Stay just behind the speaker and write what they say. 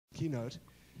Keynote.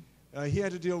 He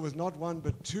had to deal with not one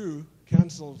but two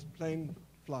canceled plane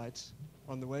flights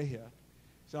on the way here.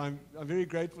 So I'm very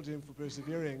grateful to him for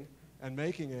persevering and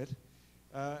making it.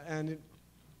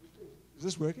 Is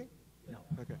this working? No.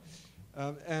 Okay.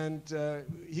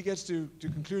 He gets to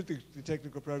conclude the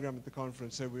technical program at the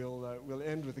conference, so we'll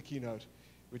end with the keynote,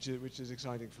 which is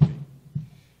exciting for me.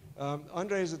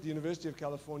 André is at the University of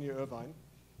California, Irvine.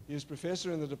 He is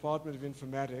professor in the Department of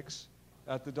Informatics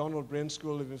at the Donald Bren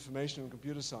School of Information and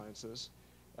Computer Sciences,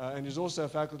 and is also a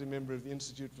faculty member of the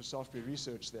Institute for Software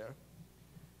Research there.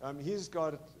 He's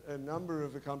got a number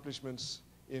of accomplishments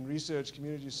in research,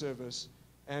 community service,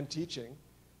 and teaching.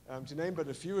 To name but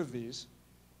a few of these,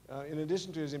 in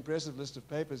addition to his impressive list of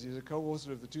papers, he's a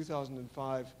co-author of the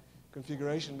 2005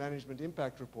 Configuration Management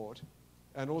Impact Report,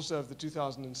 and also of the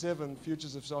 2007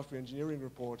 Futures of Software Engineering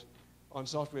Report on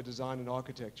software design and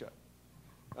architecture.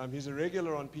 He's a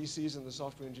regular on PCs in the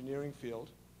software engineering field,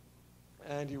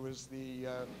 and he was the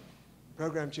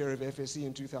program chair of FSE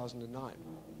in 2009.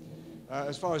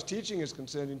 As far as teaching is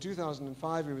concerned, in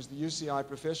 2005 he was the UCI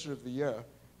Professor of the Year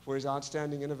for his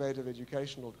outstanding innovative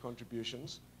educational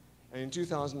contributions. And in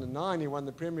 2009 he won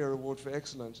the Premier Award for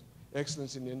Excellence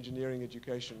in Engineering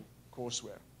Education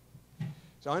courseware.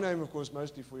 So I know him, of course,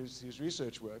 mostly for his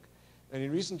research work, and in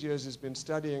recent years he's been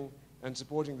studying and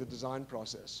supporting the design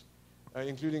process,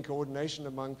 including coordination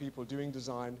among people doing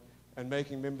design and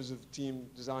making members of the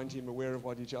design team aware of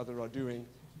what each other are doing,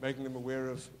 making them aware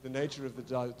of the nature of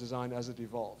the design as it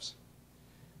evolves.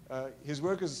 His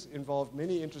work has involved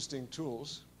many interesting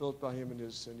tools built by him and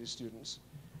his students,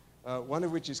 one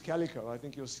of which is Calico. I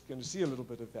think you're going to see a little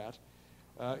bit of that.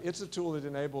 It's a tool that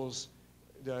enables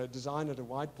design at a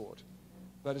whiteboard,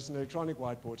 but it's an electronic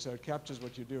whiteboard, so it captures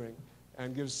what you're doing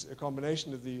and gives a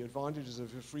combination of the advantages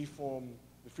of the free-form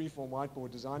whiteboard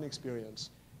design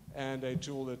experience and a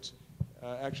tool that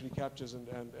actually captures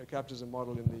captures a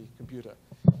model in the computer.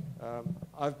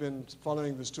 I've been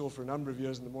following this tool for a number of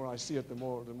years, and the more I see it, the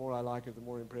more I like it, the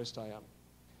more impressed I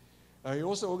am. He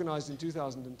also organized in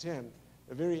 2010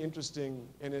 a very interesting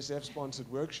NSF-sponsored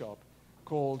workshop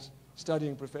called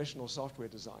Studying Professional Software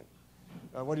Design.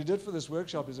 What he did for this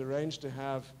workshop is arrange to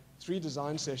have 3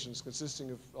 design sessions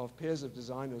consisting of pairs of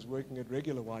designers working at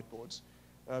regular whiteboards,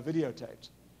 videotaped.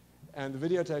 And the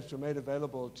videotapes were made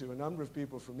available to a number of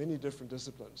people from many different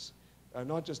disciplines,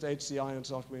 not just HCI and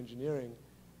software engineering,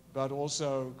 but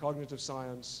also cognitive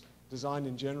science, design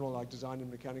in general, like design in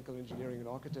mechanical engineering and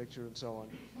architecture and so on,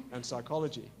 and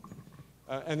psychology.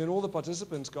 And then all the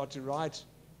participants got to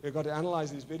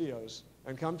analyze these videos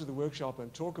and come to the workshop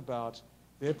and talk about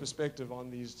their perspective on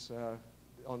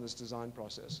this design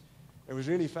process. It was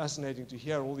really fascinating to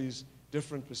hear all these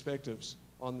different perspectives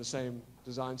on the same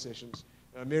design sessions.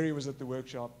 Mary was at the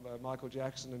workshop, Michael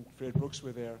Jackson and Fred Brooks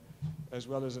were there, as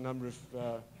well as a number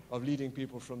of leading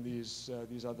people from these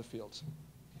other fields.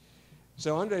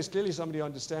 So André is clearly somebody who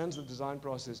understands the design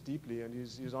process deeply, and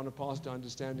he's on a path to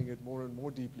understanding it more and more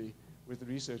deeply with the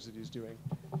research that he's doing.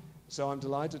 So I'm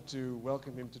delighted to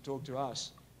welcome him to talk to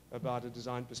us about a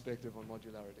design perspective on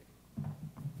modularity.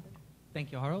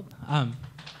 Thank you, Harold.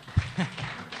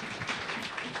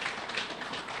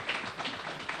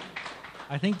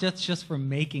 I think that's just for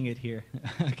making it here,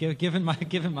 given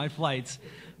my flights.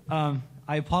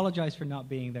 I apologize for not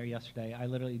being there yesterday. I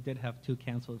literally did have 2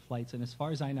 canceled flights, and as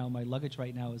far as I know, my luggage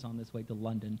right now is on its way to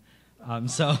London.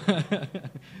 So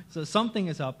something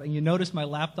is up, and you notice my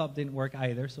laptop didn't work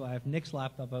either, so I have Nick's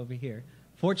laptop over here.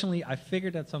 Fortunately, I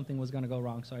figured that something was going to go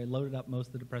wrong, so I loaded up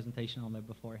most of the presentation on there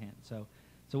beforehand. So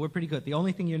we're pretty good. The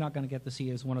only thing you're not going to get to see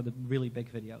is one of the really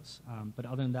big videos. But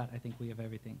other than that, I think we have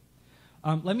everything.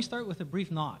 Let me start with a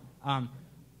brief nod.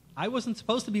 I wasn't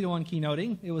supposed to be the one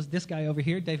keynoting. It was this guy over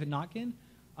here, David Notkin.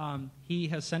 He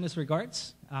has sent his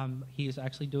regards. He is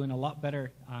actually doing a lot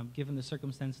better given the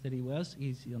circumstance that he was.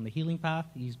 He's on the healing path.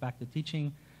 He's back to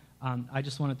teaching. I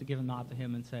just wanted to give a nod to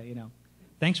him and say,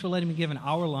 thanks for letting me give an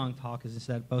hour-long talk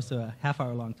instead of opposed to a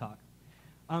half-hour-long talk.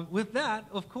 With that,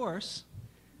 of course,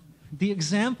 the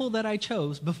example that I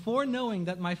chose before knowing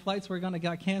that my flights were going to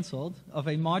get canceled of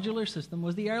a modular system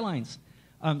was the airlines.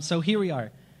 So here we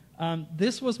are.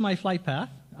 This was my flight path.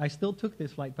 I still took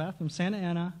this flight path from Santa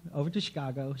Ana over to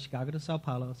Chicago, Chicago to Sao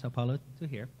Paulo, Sao Paulo to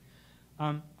here.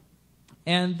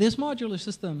 And this modular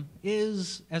system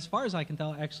is, as far as I can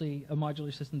tell, actually a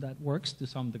modular system that works to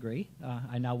some degree.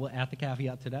 I now will add the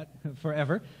caveat to that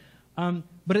forever.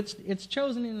 But it's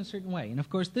chosen in a certain way. And of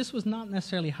course, this was not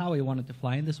necessarily how I wanted to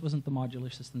fly, and this wasn't the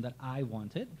modular system that I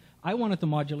wanted. I wanted the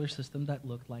modular system that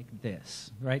looked like this,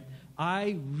 right?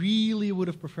 I really would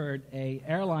have preferred an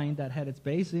airline that had its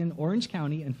base in Orange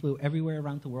County and flew everywhere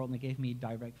around the world and it gave me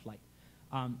direct flight.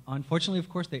 Unfortunately, of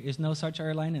course, there is no such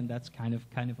airline, and that's kind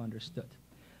of understood.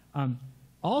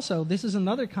 Also, this is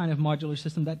another kind of modular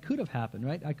system that could have happened,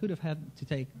 right? I could have had to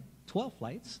take 12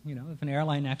 flights. You know, if an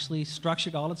airline actually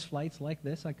structured all its flights like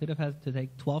this, I could have had to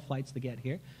take 12 flights to get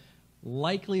here.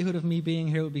 Likelihood of me being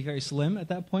here would be very slim at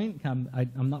that point.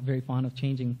 I'm not very fond of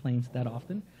changing planes that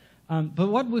often. But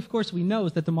what, of course, we know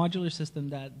is that the modular system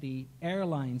that the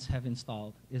airlines have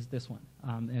installed is this one.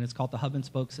 And it's called the hub and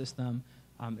spoke system.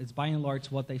 It's by and large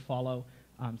what they follow.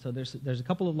 So there's a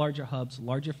couple of larger hubs,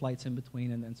 larger flights in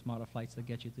between, and then smaller flights that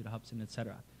get you to the hubs and et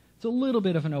cetera. It's a little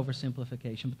bit of an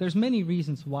oversimplification, but there's many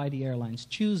reasons why the airlines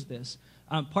choose this.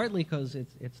 Partly because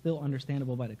it's still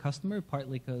understandable by the customer,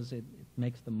 partly because it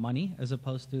makes them money as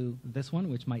opposed to this one,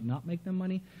 which might not make them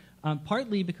money.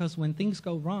 Partly because when things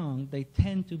go wrong, they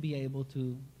tend to be able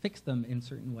to fix them in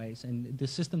certain ways, and the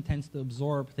system tends to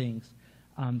absorb things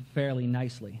fairly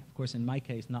nicely. Of course, in my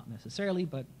case, not necessarily,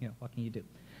 but you know, what can you do?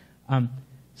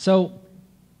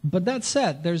 But that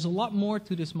said, there's a lot more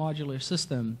to this modular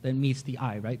system than meets the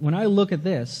eye, right? When I look at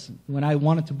this, when I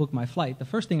wanted to book my flight, the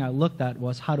first thing I looked at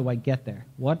was how do I get there?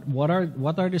 What are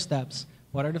the steps?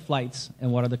 What are the flights?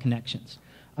 And what are the connections?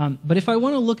 But if I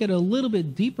want to look at a little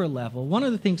bit deeper level, one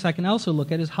of the things I can also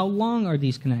look at is how long are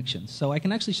these connections? So I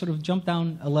can actually sort of jump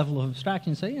down a level of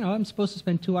abstraction and say, you know, I'm supposed to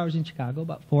spend 2 hours in Chicago,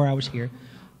 about 4 hours here.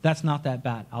 That's not that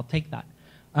bad. I'll take that.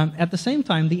 At the same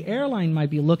time, the airline might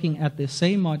be looking at this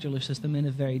same modular system in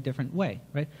a very different way,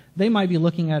 right? They might be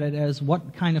looking at it as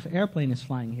what kind of airplane is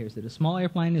flying here. Is it a small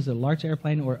airplane? Is it a large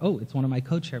airplane? Or, oh, it's one of my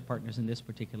code-share partners in this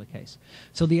particular case.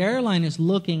 So the airline is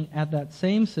looking at that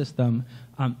same system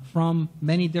from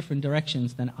many different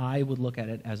directions than I would look at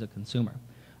it as a consumer.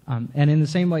 And in the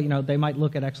same way, you know, they might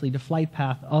look at actually the flight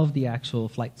path of the actual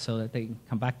flight so that they can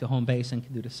come back to home base and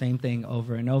can do the same thing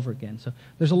over and over again. So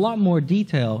there's a lot more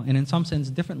detail and in some sense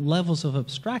different levels of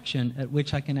abstraction at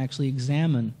which I can actually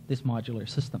examine this modular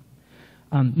system.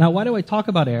 Now, why do I talk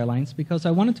about airlines? Because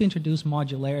I wanted to introduce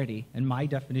modularity and my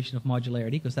definition of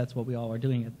modularity, because that's what we all are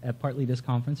doing at partly this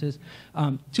conference, is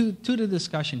to the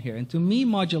discussion here. And to me,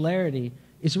 modularity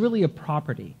is really a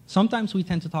property. Sometimes we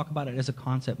tend to talk about it as a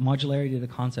concept, modularity is a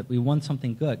concept. We want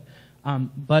something good.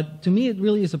 But to me, it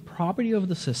really is a property of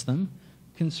the system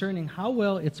concerning how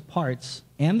well its parts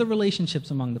and the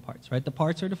relationships among the parts, right? The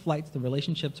parts are the flights, the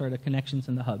relationships are the connections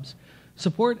and the hubs,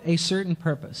 support a certain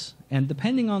purpose. And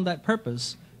depending on that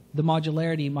purpose, the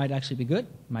modularity might actually be good,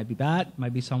 might be bad,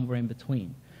 might be somewhere in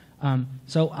between.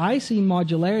 So I see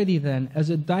modularity then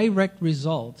as a direct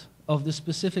result of the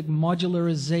specific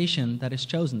modularization that is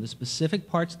chosen, the specific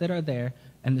parts that are there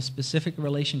and the specific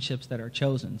relationships that are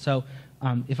chosen. So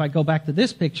if I go back to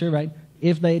this picture, right,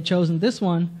 if they had chosen this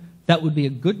one, that would be a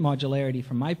good modularity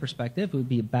from my perspective. It would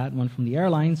be a bad one from the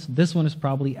airlines. This one is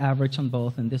probably average on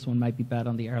both, and this one might be bad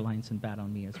on the airlines and bad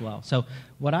on me as well. So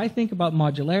what I think about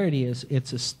modularity is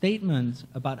it's a statement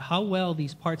about how well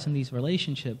these parts and these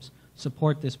relationships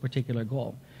support this particular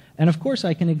goal. And of course,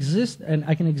 I can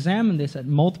examine this at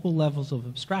multiple levels of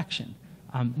abstraction,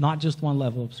 not just one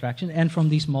level of abstraction, and from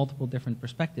these multiple different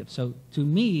perspectives. So to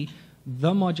me,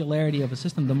 the modularity of a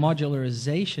system, the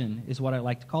modularization is what I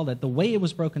like to call that. The way it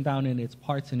was broken down in its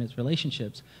parts and its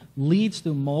relationships leads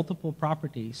to multiple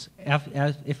properties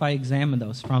if I examine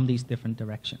those from these different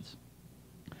directions.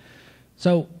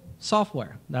 So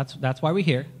software, that's why we're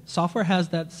here. Software has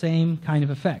that same kind of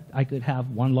effect. I could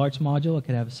have one large module, I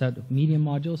could have a set of medium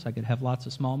modules, I could have lots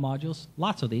of small modules,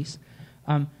 lots of these.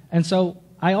 And so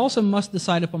I also must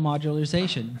decide upon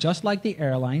modularization. Just like the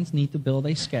airlines need to build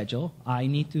a schedule, I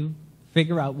need to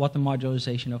figure out what the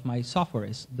modularization of my software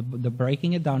is, the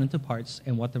breaking it down into parts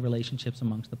and what the relationships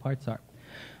amongst the parts are.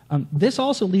 This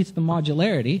also leads to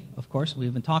modularity, of course,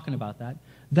 we've been talking about that,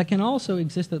 that can also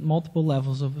exist at multiple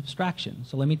levels of abstraction.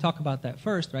 So let me talk about that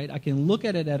first, right? I can look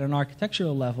at it at an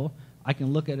architectural level, I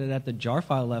can look at it at the jar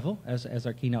file level, as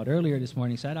our keynote earlier this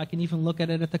morning said, I can even look at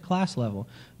it at the class level.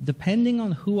 Depending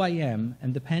on who I am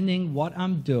and depending what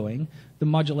I'm doing, the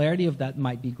modularity of that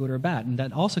might be good or bad. And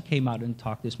that also came out in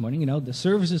talk this morning. You know, the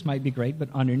services might be great, but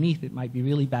underneath it might be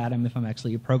really bad if I'm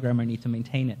actually a programmer and need to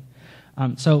maintain it.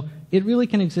 So it really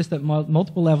can exist at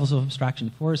multiple levels of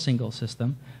abstraction for a single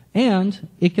system, and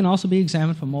it can also be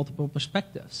examined from multiple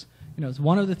perspectives. it's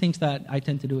one of the things that I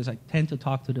tend to do is I tend to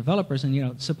talk to developers,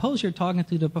 and suppose you're talking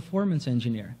to the performance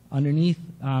engineer underneath,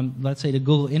 let's say, the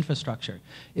Google infrastructure.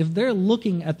 If they're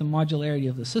looking at the modularity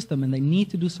of the system and they need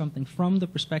to do something from the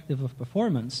perspective of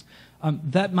performance,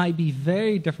 that might be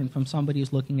very different from somebody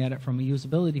who's looking at it from a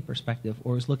usability perspective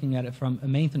or is looking at it from a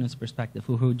maintenance perspective,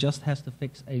 who just has to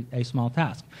fix a small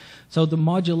task. So the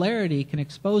modularity can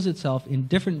expose itself in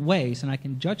different ways, and I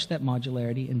can judge that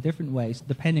modularity in different ways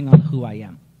depending on who I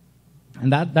am.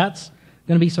 And that's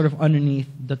going to be sort of underneath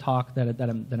the talk that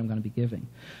I'm going to be giving.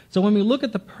 So when we look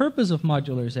at the purpose of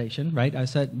modularization, right, I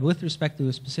said with respect to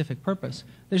a specific purpose,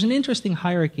 there's an interesting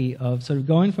hierarchy of sort of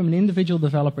going from an individual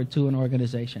developer to an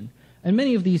organization. And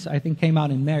many of these, I think, came out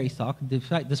in Mary's talk,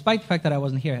 despite the fact that I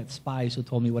wasn't here. I had spies who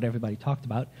told me what everybody talked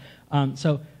about.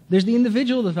 So there's the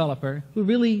individual developer who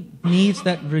really needs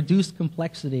that reduced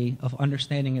complexity of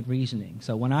understanding and reasoning.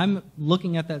 So when I'm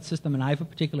looking at that system and I have a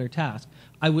particular task,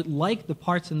 I would like the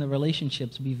parts and the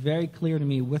relationships to be very clear to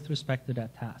me with respect to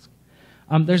that task.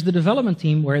 There's the development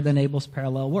team where it enables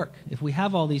parallel work. If we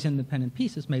have all these independent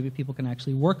pieces, maybe people can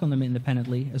actually work on them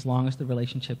independently as long as the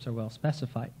relationships are well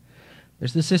specified.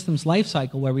 There's the systems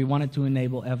lifecycle where we wanted to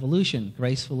enable evolution,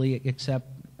 gracefully accept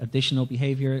additional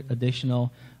behavior,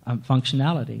 additional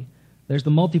functionality. There's the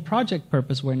multi-project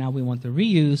purpose where now we want to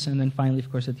reuse, and then finally,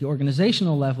 of course, at the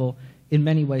organizational level, in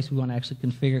many ways we want to actually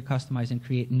configure, customize, and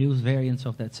create new variants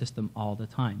of that system all the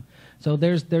time. So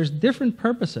there's different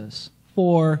purposes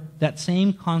for that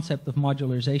same concept of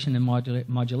modularization and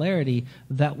modularity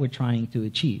that we're trying to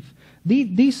achieve.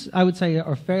 These, I would say,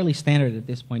 are fairly standard at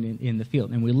this point in the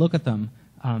field, and we look at them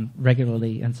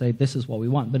regularly and say, this is what we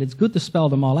want. But it's good to spell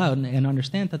them all out and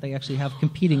understand that they actually have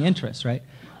competing interests, right?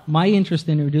 My interest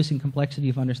in reducing complexity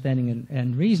of understanding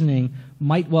and reasoning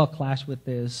might well clash with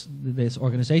this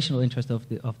organizational interest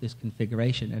of this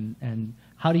configuration. And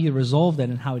how do you resolve that,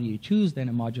 and how do you choose then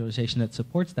a modularization that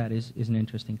supports that is an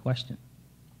interesting question.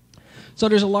 So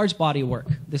there's a large body of work.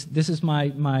 This is my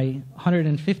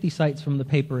 150 sites from the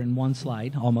paper in one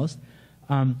slide, almost.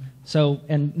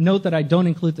 And note that I don't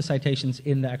include the citations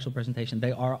in the actual presentation.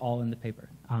 They are all in the paper.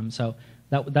 So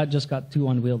that just got too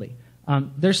unwieldy.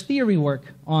 There's theory work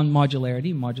on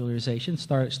modularity, modularization,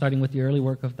 starting with the early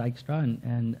work of Dijkstra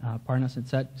and Parnas,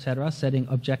 et cetera, setting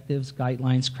objectives,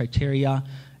 guidelines, criteria.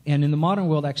 And in the modern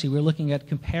world, actually, we're looking at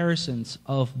comparisons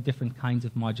of different kinds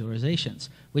of modularizations.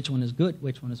 Which one is good,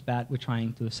 which one is bad? We're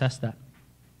trying to assess that.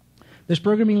 There's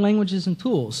programming languages and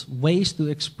tools, ways to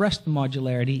express the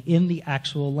modularity in the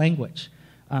actual language.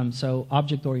 So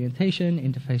object orientation,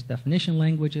 interface definition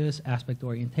languages, aspect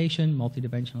orientation,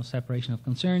 multidimensional separation of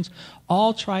concerns,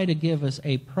 all try to give us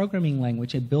a programming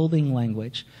language, a building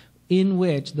language, in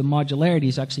which the modularity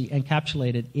is actually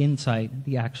encapsulated inside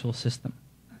the actual system.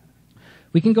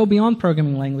 We can go beyond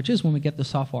programming languages when we get to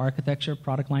software architecture,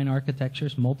 product line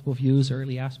architectures, multiple views,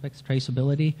 early aspects,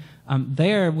 traceability.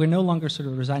 There, we're no longer sort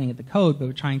of residing at the code, but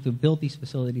we're trying to build these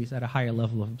facilities at a higher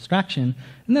level of abstraction.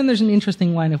 And then there's an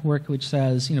interesting line of work which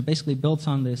says, basically builds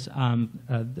on this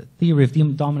the theory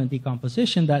of dominant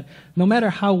decomposition, that no matter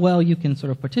how well you can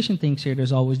sort of partition things here,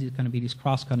 there's always going to be these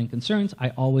cross-cutting concerns.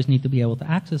 I always need to be able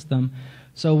to access them.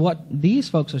 So what these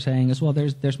folks are saying is, well,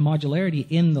 there's modularity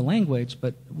in the language,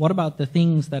 but what about the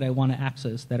things that I want to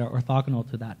access that are orthogonal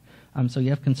to that? So you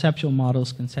have conceptual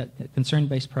models,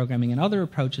 concern-based programming, and other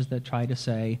approaches that try to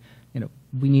say,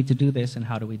 we need to do this, and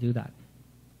how do we do that?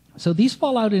 So these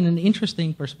fall out in an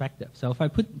interesting perspective. So if I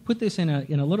put this in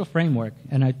a little framework,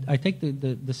 and I take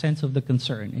the sense of the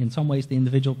concern, in some ways the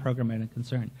individual programmer and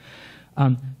concern.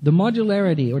 The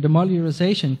modularity or the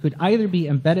modularization could either be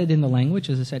embedded in the language,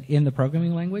 as I said, in the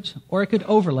programming language, or it could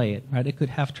overlay it, right? It could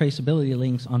have traceability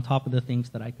links on top of the things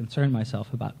that I concern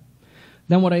myself about.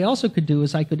 Then what I also could do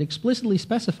is I could explicitly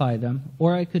specify them,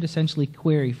 or I could essentially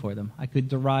query for them. I could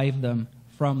derive them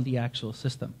from the actual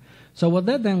system. So what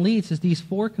that then leads is these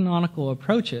four canonical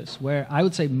approaches, where I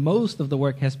would say most of the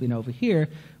work has been over here,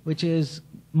 which is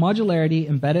modularity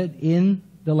embedded in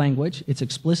the language. It's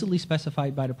explicitly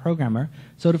specified by the programmer.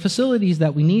 So the facilities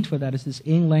that we need for that is this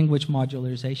in-language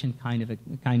modularization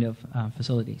kind of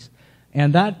facilities.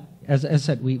 And that, as I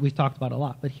said, we've talked about a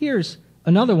lot. But here's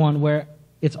another one where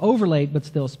it's overlaid but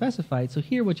still specified. So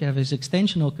here what you have is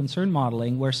extensional concern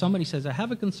modeling, where somebody says, I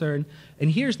have a concern,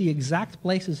 and here's the exact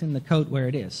places in the code where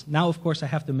it is. Now, of course, I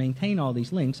have to maintain all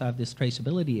these links. I have this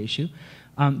traceability issue.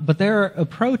 But there are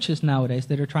approaches nowadays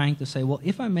that are trying to say, well,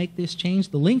 if I make this change,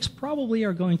 the links probably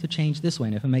are going to change this way.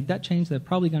 And if I make that change, they're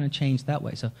probably going to change that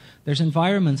way. So there's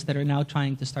environments that are now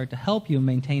trying to start to help you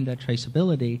maintain that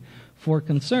traceability for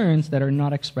concerns that are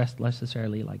not expressed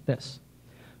necessarily like this.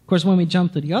 Of course, when we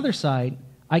jump to the other side,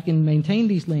 I can maintain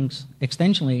these links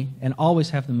extensionally and always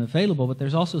have them available, but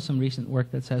there's also some recent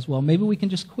work that says, well, maybe we can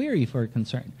just query for a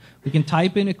concern. We can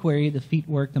type in a query, the feet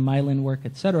work, the myelin work,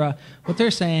 etc. What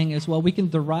they're saying is, well, we can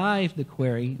derive the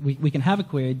query, we can have a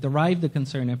query, derive the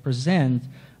concern, and present,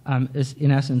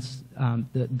 in essence,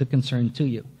 the concern to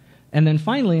you. And then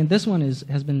finally, and this one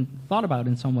has been thought about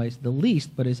in some ways the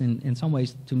least, but is in some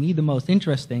ways, to me, the most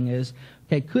interesting, is,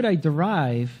 okay, could I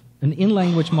derive an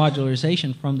in-language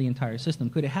modularization from the entire system?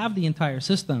 Could I have the entire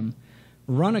system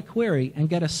run a query and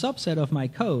get a subset of my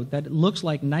code that looks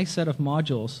like a nice set of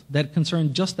modules that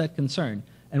concern just that concern?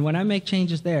 And when I make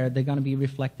changes there, they're going to be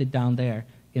reflected down there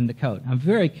in the code. I'm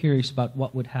very curious about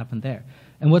what would happen there.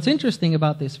 And what's interesting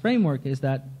about this framework is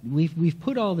that we've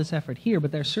put all this effort here,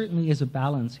 but there certainly is a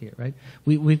balance here, right?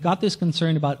 We've got this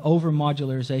concern about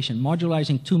over-modularization,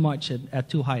 modularizing too much at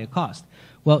too high a cost.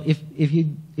 Well, if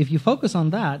you focus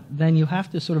on that, then you have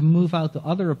to sort of move out to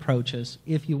other approaches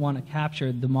if you want to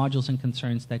capture the modules and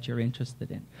concerns that you're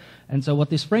interested in. And so what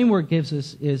this framework gives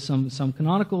us is some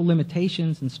canonical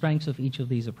limitations and strengths of each of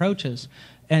these approaches,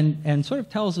 and sort of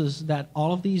tells us that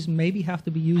all of these maybe have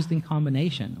to be used in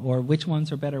combination, or which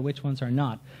ones are better, which ones are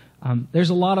not. There's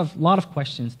a lot of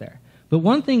questions there. But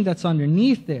one thing that's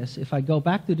underneath this, if I go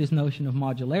back to this notion of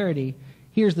modularity,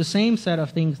 here's the same set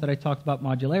of things that I talked about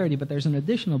modularity, but there's an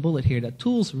additional bullet here that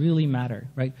tools really matter,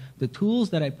 right? The tools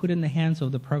that I put in the hands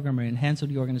of the programmer, in the hands of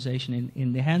the organization,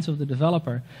 in the hands of the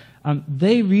developer,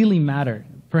 they really matter.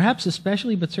 Perhaps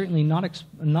especially, but certainly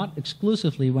not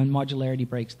exclusively when modularity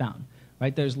breaks down,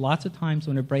 right? There's lots of times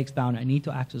when it breaks down, I need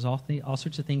to access all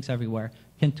sorts of things everywhere.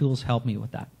 Can tools help me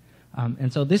with that?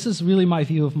 And so this is really my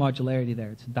view of modularity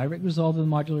there. It's a direct result of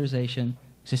the modularization,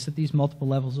 exists at these multiple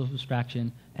levels of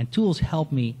abstraction, and tools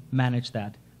help me manage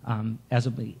that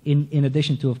in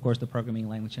addition to, of course, the programming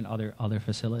language and other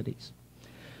facilities.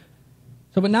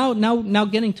 So, but now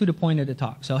getting to the point of the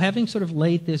talk. So having sort of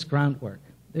laid this groundwork,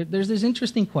 there's this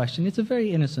interesting question. It's a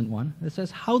very innocent one. It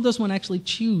says, how does one actually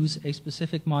choose a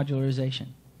specific modularization?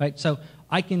 Right? So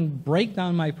I can break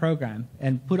down my program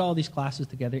and put all these classes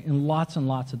together in lots and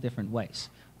lots of different ways.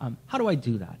 How do I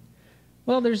do that?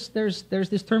 Well, there's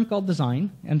this term called design,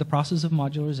 and the process of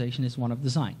modularization is one of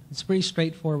design. It's a pretty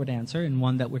straightforward answer, and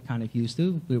one that we're kind of used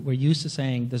to. We're used to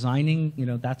saying designing,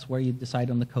 that's where you decide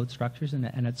on the code structures and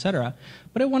et cetera.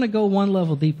 But I want to go one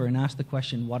level deeper and ask the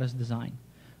question, what is design?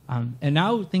 And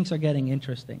now things are getting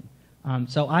interesting.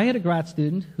 So I had a grad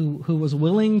student who was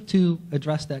willing to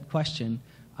address that question,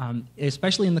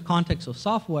 especially in the context of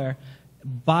software,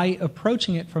 by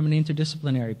approaching it from an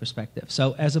interdisciplinary perspective.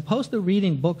 So as opposed to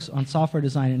reading books on software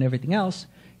design and everything else,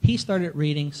 he started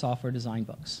reading software design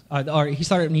books, or he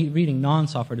started reading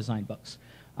non-software design books.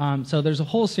 So there's a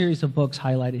whole series of books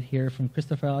highlighted here, from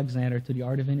Christopher Alexander to The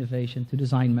Art of Innovation to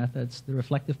Design Methods, The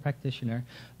Reflective Practitioner,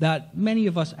 that many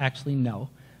of us actually know.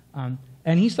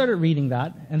 And he started reading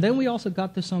that, and then we also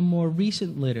got to some more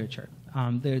recent literature.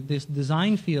 This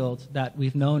design field that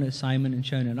we've known as Simon and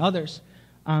Schoen and others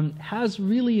has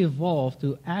really evolved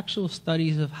to actual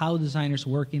studies of how designers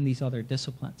work in these other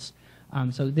disciplines.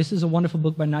 So this is a wonderful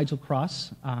book by Nigel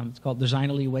Cross. It's called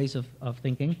Designerly Ways of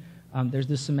Thinking. There's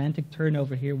this semantic turn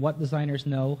over here, what designers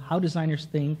know, how designers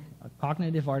think,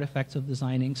 cognitive artifacts of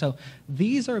designing. So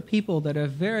these are people that are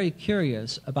very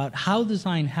curious about how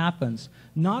design happens,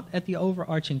 not at the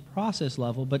overarching process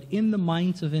level, but in the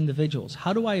minds of individuals.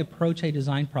 How do I approach a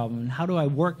design problem, and how do I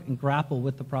work and grapple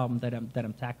with the problem that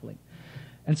I'm tackling?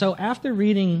 And so after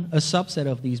reading a subset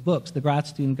of these books, the grad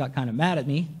student got kind of mad at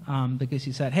me because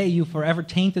he said, hey, you forever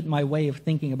tainted my way of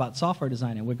thinking about software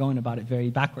design, and we're going about it very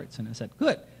backwards. And I said,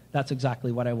 good, that's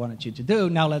exactly what I wanted you to do.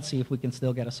 Now let's see if we can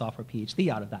still get a software PhD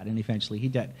out of that. And eventually he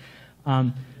did.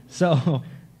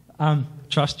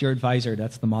 Trust your advisor,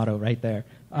 that's the motto right there.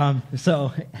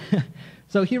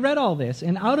 So he read all this,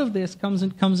 and out of this comes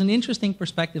an interesting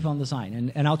perspective on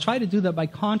design. And I'll try to do that by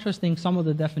contrasting some of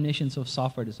the definitions of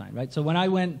software design, right? So when I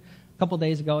went a couple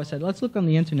days ago, I said, let's look on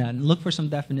the internet and look for some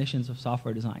definitions of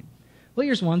software design. Well,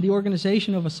 here's one: the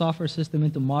organization of a software system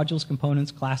into modules,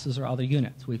 components, classes, or other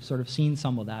units. We've sort of seen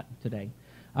some of that today.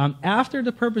 After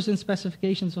the purpose and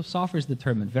specifications of software is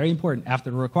determined, very important, after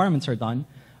the requirements are done,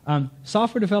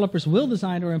 software developers will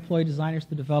design or employ designers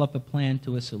to develop a plan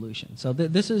to a solution. So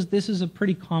this is a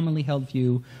pretty commonly held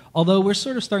view, although we're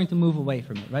sort of starting to move away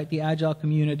from it, right? The agile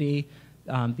community,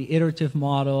 the iterative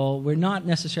model, we're not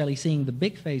necessarily seeing the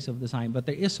big phase of design, but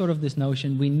there is sort of this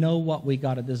notion, we know what we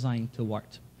got to design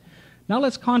towards. Now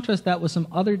let's contrast that with some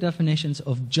other definitions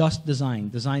of just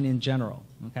design in general,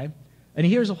 okay? And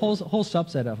here's a whole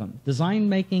subset of them. Design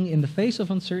making in the face of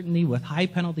uncertainty with high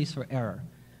penalties for error.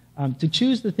 To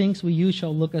choose the things we use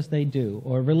shall look as they do,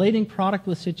 or relating product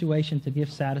with situation to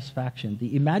give satisfaction.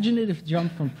 The imaginative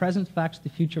jump from present facts to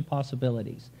future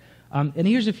possibilities. And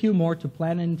here's a few more: to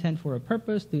plan and intent for a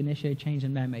purpose, to initiate change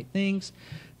in man-made things.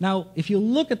 Now, if you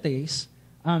look at these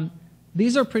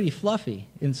are pretty fluffy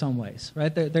in some ways,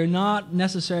 right? They're not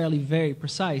necessarily very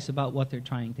precise about what they're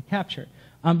trying to capture.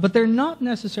 But they're not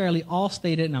necessarily all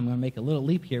stated, and I'm going to make a little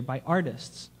leap here, by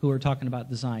artists who are talking about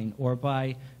design, or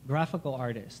by graphical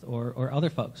artists, or other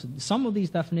folks. Some of these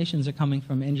definitions are coming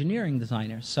from engineering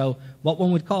designers. So what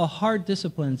one would call hard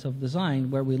disciplines of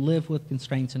design, where we live with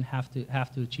constraints and have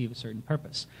to achieve a certain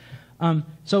purpose.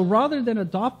 So rather than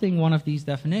adopting one of these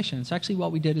definitions, actually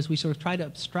what we did is we sort of tried to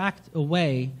abstract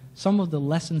away some of the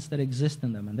lessons that exist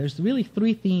in them. And there's really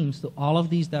 3 themes to all of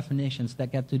these definitions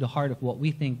that get to the heart of what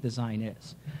we think design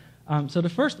is. So the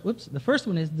first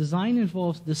one is design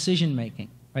involves decision making,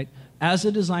 right? As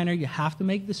a designer, you have to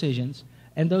make decisions,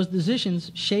 and those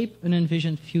decisions shape an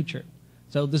envisioned future.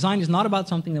 So design is not about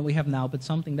something that we have now, but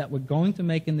something that we're going to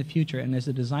make in the future. And as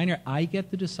a designer, I get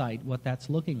to decide what that's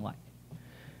looking like.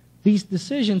 These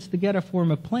decisions together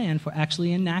form a plan for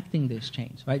actually enacting this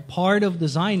change, right? Part of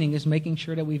designing is making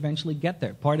sure that we eventually get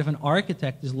there. Part of an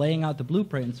architect is laying out the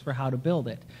blueprints for how to build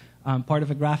it. Part of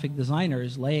a graphic designer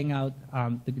is laying out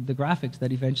the graphics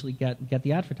that eventually get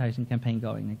the advertising campaign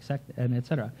going, and et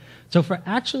cetera. So for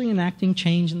actually enacting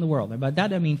change in the world, and by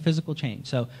that I mean physical change.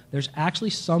 So there's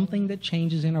actually something that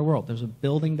changes in our world. There's a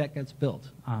building that gets built.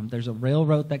 There's a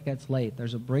railroad that gets laid.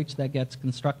 There's a bridge that gets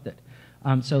constructed.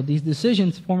 So these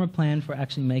decisions form a plan for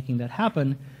actually making that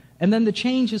happen. And then the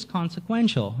change is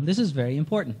consequential. This is very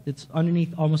important. It's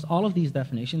underneath almost all of these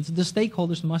definitions. The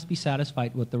stakeholders must be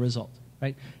satisfied with the result,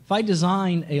 right? If I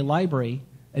design a library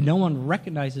and no one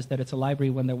recognizes that it's a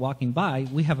library when they're walking by,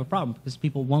 we have a problem, because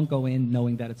people won't go in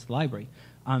knowing that it's the library.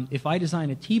 If I design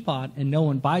a teapot and no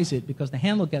one buys it because the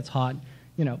handle gets hot,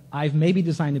 I've maybe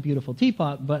designed a beautiful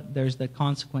teapot, but there's the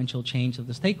consequential change of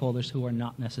the stakeholders who are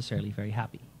not necessarily very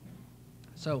happy.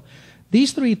 So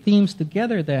these 3 themes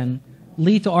together then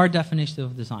lead to our definition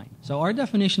of design. So our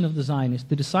definition of design is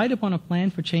to decide upon a plan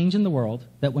for change in the world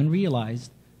that, when realized,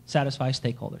 satisfies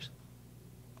stakeholders.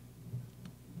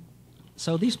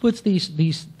 So this puts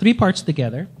these 3 parts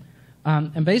together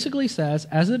and basically says,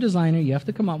 as a designer, you have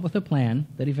to come up with a plan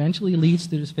that eventually leads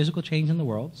to this physical change in the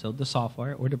world, so the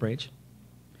software or the bridge,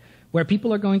 where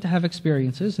people are going to have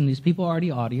experiences, and these people are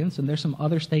the audience, and there's some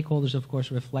other stakeholders, of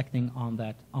course, reflecting on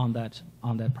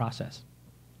that process.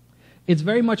 It's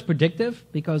very much predictive,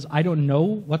 because I don't know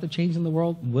what the change in the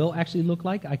world will actually look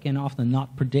like. I can often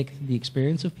not predict the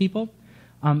experience of people.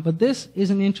 But this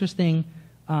is an interesting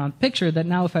picture that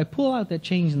now if I pull out that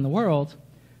change in the world,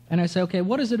 and I say, okay,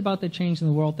 what is it about that change in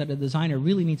the world that a designer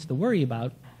really needs to worry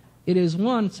about? It is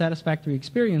 1, satisfactory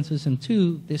experiences, and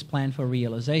 2, this plan for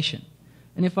realization.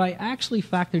 And if I actually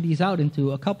factor these out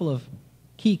into a couple of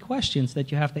key questions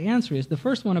that you have to answer, is the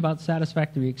first one about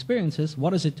satisfactory experiences: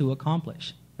 what is it to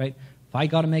accomplish, right? If I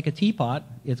got to make a teapot,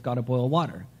 it's got to boil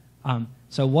water.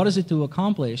 So what is it to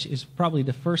accomplish is probably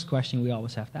the first question we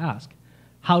always have to ask.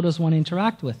 How does one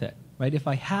interact with it, right? If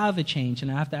I have a change and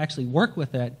I have to actually work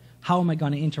with it, how am I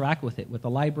going to interact with it? With the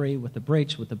library, with the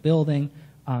bridge, with the building?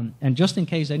 And just in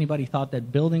case anybody thought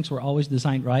that buildings were always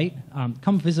designed right,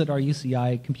 come visit our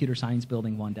UCI computer science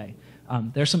building one day.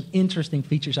 There's some interesting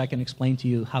features I can explain to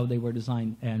you how they were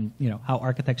designed, and how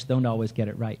architects don't always get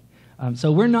it right.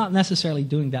 So we're not necessarily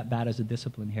doing that bad as a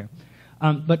discipline here.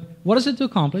 But what is it to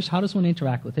accomplish? How does one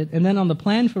interact with it? And then on the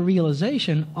plan for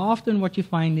realization, often what you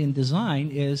find in design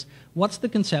is, what's the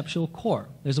conceptual core?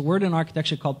 There's a word in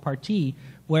architecture called partie,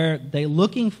 where they're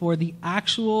looking for the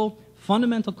actual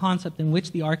fundamental concept in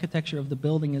which the architecture of the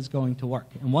building is going to work.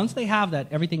 And once they have that,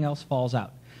 everything else falls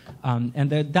out.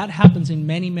 And that happens in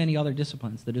many, many other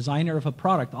disciplines. The designer of a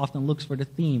product often looks for the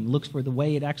theme, looks for the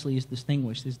way it actually is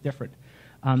distinguished, is different.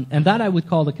 And that I would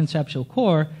call the conceptual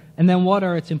core. And then what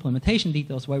are its implementation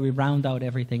details, where we round out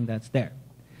everything that's there.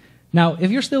 Now,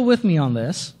 if you're still with me on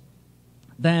this,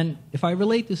 then if I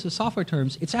relate this to software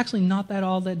terms, it's actually not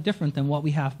all that different than what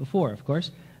we have before, of course.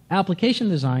 Application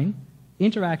design,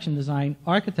 interaction design,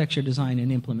 architecture design,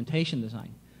 and implementation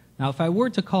design. Now, if I were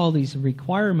to call these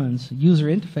requirements user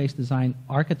interface design,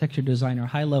 architecture design, or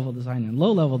high-level design and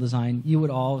low-level design, you would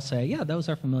all say, yeah, those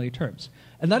are familiar terms.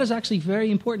 And that is actually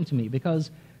very important to me, because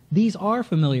these are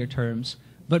familiar terms,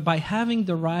 but by having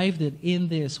derived it in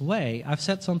this way, I've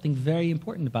said something very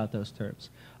important about those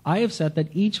terms. I have said that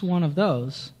each one of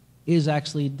those is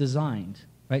actually designed,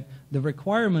 right? The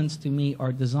requirements to me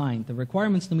are designed. The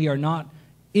requirements to me are not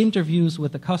interviews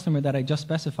with the customer that I just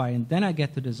specify and then I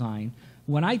get to design.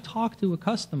 When I talk to a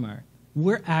customer,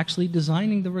 we're actually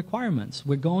designing the requirements.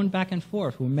 We're going back and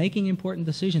forth. We're making important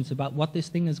decisions about what this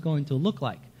thing is going to look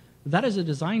like. That is a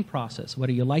design process,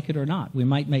 whether you like it or not. We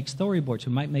might make storyboards.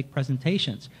 We might make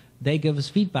presentations. They give us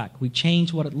feedback. We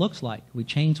change what it looks like. We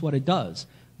change what it does.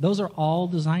 Those are all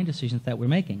design decisions that we're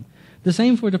making. The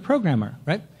same for the programmer,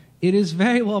 right? It is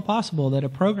very well possible that a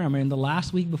programmer in the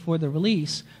last week before the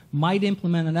release might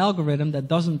implement an algorithm that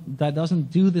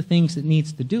doesn't do the things it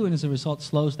needs to do, and as a result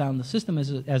slows down the system,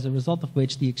 as a result of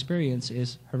which the experience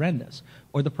is horrendous.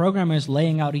 Or the programmer is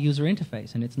laying out a user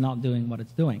interface and it's not doing what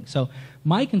it's doing. So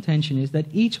my contention is that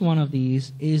each one of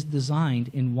these is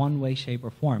designed in one way, shape, or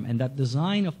form, and that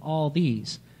design of all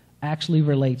these actually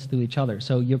relates to each other.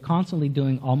 So you're constantly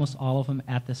doing almost all of them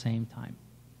at the same time.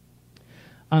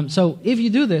 So if you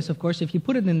do this, of course, if you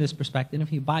put it in this perspective,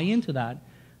 if you buy into that,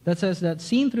 that says that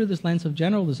seen through this lens of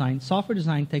general design, software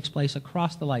design takes place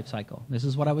across the life cycle. This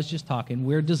is what I was just talking.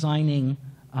 We're designing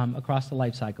across the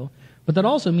life cycle. But that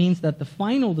also means that the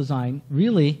final design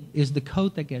really is the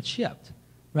code that gets shipped.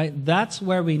 Right? That's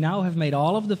where we now have made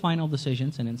all of the final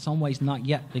decisions, and in some ways not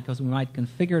yet, because we might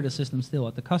configure the system still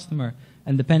at the customer,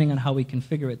 and depending on how we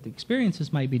configure it, the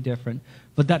experiences might be different.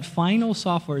 But that final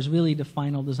software is really the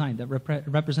final design that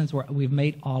represents where we've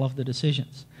made all of the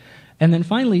decisions. And then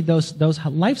finally, those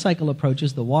life cycle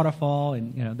approaches, the waterfall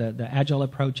and the agile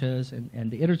approaches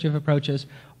and the iterative approaches,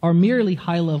 are merely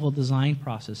high-level design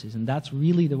processes, and that's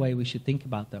really the way we should think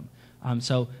about them.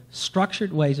 So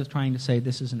structured ways of trying to say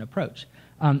this is an approach.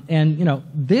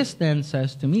 This then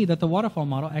says to me that the waterfall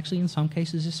model actually in some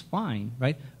cases is fine,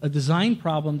 right? A design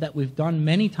problem that we've done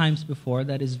many times before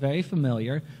that is very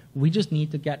familiar, we just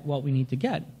need to get what we need to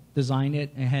get, design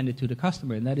it and hand it to the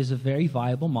customer. And that is a very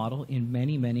viable model in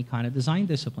many, many kind of design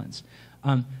disciplines.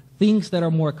 Things that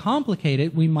are more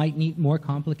complicated, we might need more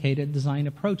complicated design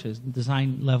approaches,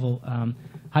 design level,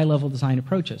 high-level design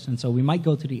approaches. And so we might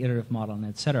go to the iterative model and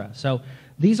et cetera. So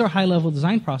these are high-level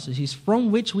design processes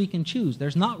from which we can choose.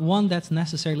 There's not one that's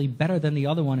necessarily better than the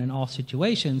other one in all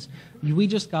situations. We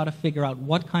just got to figure out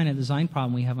what kind of design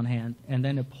problem we have on hand and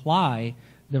then apply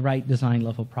the right design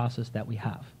level process that we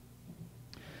have.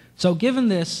 So given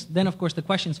this, then of course the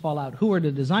questions fall out. Who are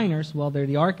the designers? Well, they're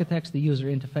the architects, the user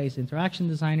interface interaction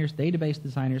designers, database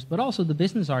designers, but also the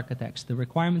business architects, the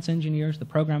requirements engineers, the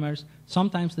programmers,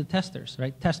 sometimes the testers,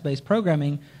 right? Test-based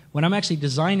programming. When I'm actually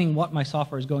designing what my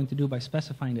software is going to do by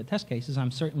specifying the test cases,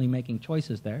 I'm certainly making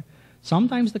choices there.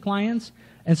 Sometimes the clients.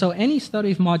 And so any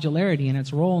study of modularity and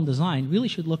its role in design really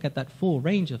should look at that full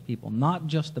range of people, not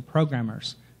just the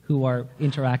programmers who are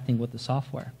interacting with the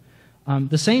software.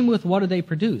 The same with what do they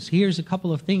produce. Here's a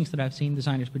couple of things that I've seen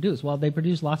designers produce. Well, they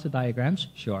produce lots of diagrams,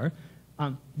 sure.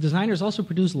 Designers also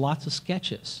produce lots of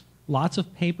sketches, lots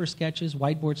of paper sketches,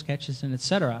 whiteboard sketches, and et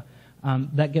cetera,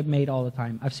 that get made all the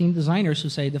time. I've seen designers who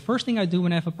say, the first thing I do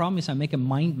when I have a problem is I make a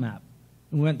mind map.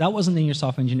 That wasn't in your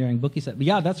software engineering book. He said, but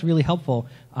yeah, that's really helpful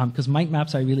because mind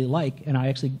maps I really like, and I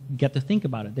actually get to think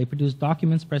about it. They produce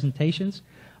documents, presentations.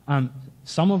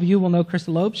 Some of you will know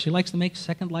Crystal Lopes. She likes to make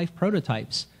Second Life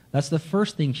prototypes. That's the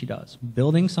first thing she does,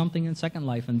 building something in Second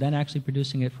Life and then actually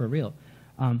producing it for real.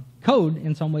 Code,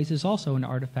 in some ways, is also an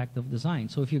artifact of design.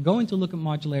 So if you're going to look at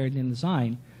modularity in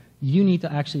design, you need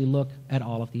to actually look at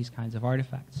all of these kinds of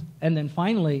artifacts. And then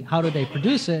finally, how do they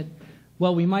produce it?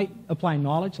 Well, we might apply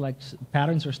knowledge like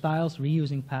patterns or styles,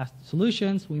 reusing past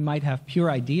solutions. We might have pure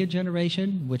idea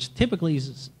generation, which typically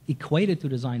is equated to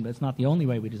design, but it's not the only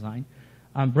way we design.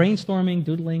 Brainstorming,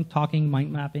 doodling, talking,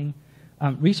 mind mapping.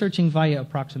 Researching via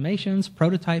approximations,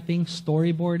 prototyping,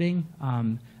 storyboarding,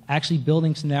 actually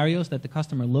building scenarios that the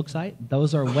customer looks at.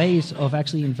 Those are ways of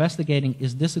actually investigating,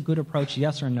 is this a good approach,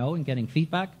 yes or no, and getting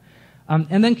feedback.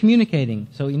 And then communicating,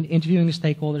 so interviewing the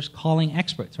stakeholders, calling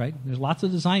experts, right? There's lots of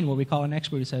design where we call an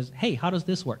expert who says, hey, how does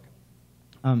this work?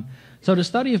 So the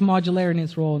study of modularity and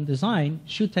its role in design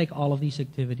should take all of these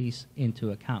activities into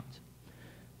account.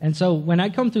 And so when I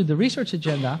come to the research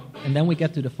agenda, and then we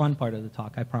get to the fun part of the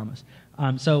talk, I promise.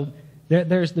 So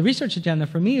there's the research agenda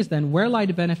for me is then where lie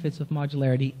the benefits of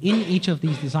modularity in each of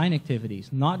these design activities,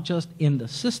 not just in the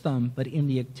system, but in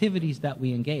the activities that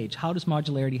we engage. How does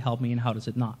modularity help me and how does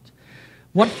it not?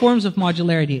 What forms of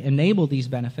modularity enable these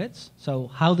benefits? So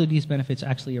how do these benefits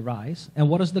actually arise? And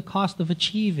what is the cost of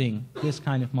achieving this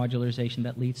kind of modularization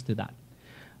that leads to that?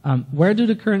 Where do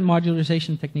the current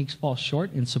modularization techniques fall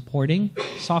short in supporting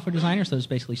software designers? So it's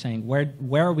basically saying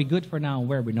where are we good for now and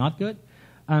where are we not good?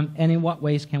 And in what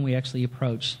ways can we actually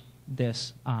approach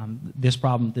this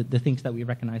problem, the things that we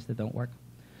recognize that don't work?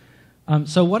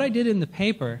 So what I did in the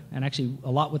paper, and actually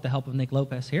a lot with the help of Nick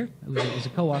Lopez here, who is a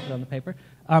co-author on the paper,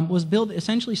 was build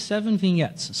essentially 7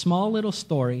 vignettes, small little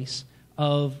stories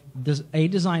of a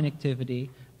design activity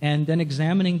and then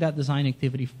examining that design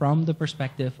activity from the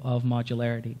perspective of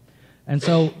modularity. And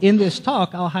so in this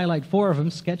talk, I'll highlight 4 of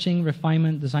them: sketching,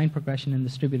 refinement, design progression, and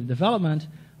distributed development.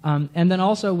 And then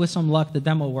also, with some luck, the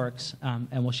demo works,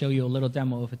 and we'll show you a little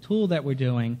demo of a tool that we're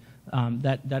doing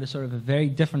that is sort of a very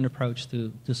different approach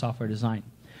to software design.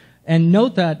 And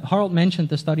note that Harold mentioned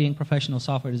the Studying Professional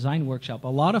Software Design workshop. A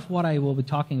lot of what I will be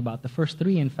talking about, the first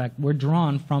 3 in fact, were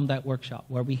drawn from that workshop,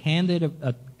 where we handed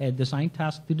a design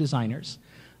task to designers.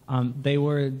 They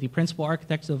were the principal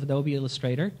architects of Adobe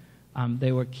Illustrator.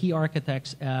 They were key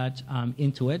architects at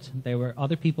Intuit. There were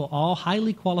other people, all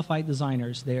highly qualified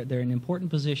designers. They're in important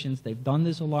positions. They've done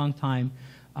this a long time.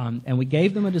 And we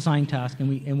gave them a design task, and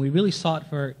we really sought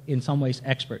for, in some ways,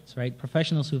 experts, right?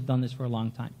 Professionals who've done this for a long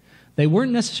time. They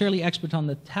weren't necessarily expert on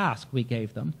the task we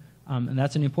gave them, and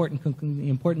that's an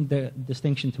important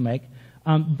distinction to make.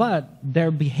 But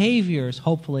their behaviors,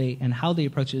 hopefully, and how they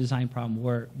approach the design problem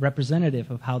were representative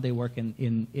of how they work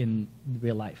in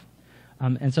real life.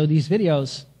 And so these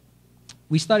videos,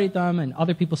 we studied them, and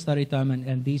other people studied them,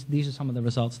 and these are some of the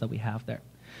results that we have there.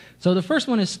 So the first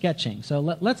one is sketching. So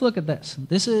let's look at this.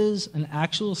 This is an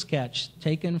actual sketch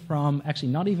taken from, actually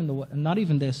not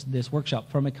even this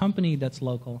workshop, from a company that's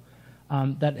local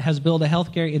that has built a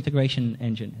healthcare integration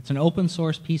engine. It's an open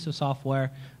source piece of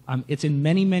software. It's in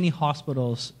many, many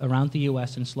hospitals around the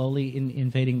US and slowly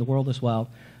invading the world as well.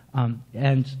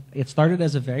 And it started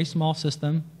as a very small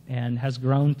system and has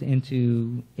grown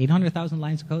into 800,000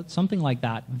 lines of code, something like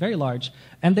that, very large.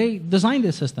 And they designed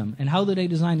this system. And how do they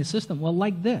design the system? Well,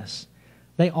 like this.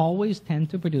 They always tend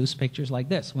to produce pictures like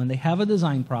this. When they have a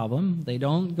design problem, they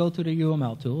don't go to the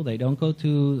UML tool, they don't go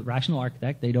to Rational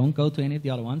Architect, they don't go to any of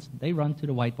the other ones, they run to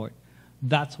the whiteboard.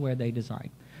 That's where they design.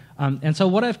 And so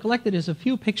what I've collected is a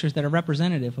few pictures that are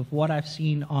representative of what I've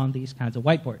seen on these kinds of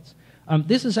whiteboards.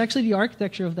 This is actually the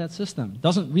architecture of that system. It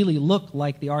doesn't really look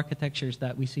like the architectures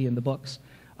that we see in the books.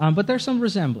 But there's some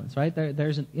resemblance, right?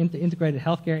 There's an integrated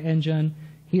healthcare engine.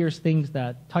 Here's things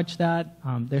that touch that.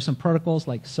 There's some protocols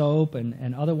like SOAP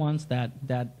and other ones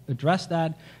that address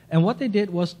that. And what they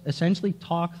did was essentially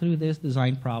talk through this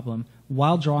design problem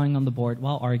while drawing on the board,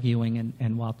 while arguing,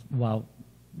 and while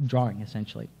drawing,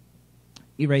 essentially.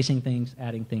 Erasing things,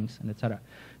 adding things, and etc.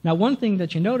 Now, one thing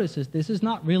that you notice is this is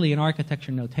not really an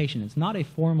architecture notation. It's not a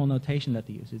formal notation that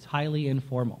they use. It's highly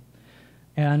informal.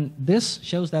 And this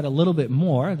shows that a little bit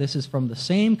more. This is from the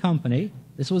same company.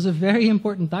 This was a very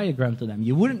important diagram to them.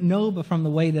 You wouldn't know but from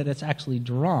the way that it's actually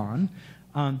drawn.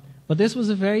 But this was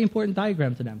a very important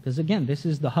diagram to them because, again, this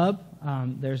is the hub.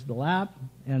 There's the lab.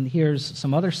 And here's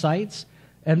some other sites.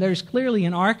 And there's clearly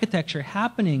an architecture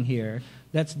happening here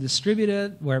that's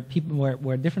distributed,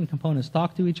 where different components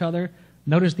talk to each other.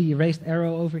 Notice the erased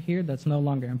arrow over here. That's no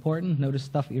longer important. Notice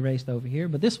stuff erased over here.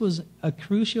 But this was a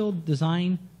crucial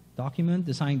design document,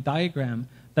 design diagram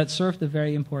that served a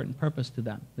very important purpose to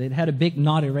them. It had a big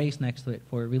not erased next to it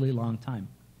for a really long time.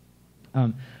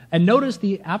 And notice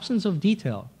the absence of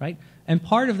detail, right? And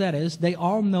part of that is they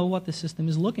all know what the system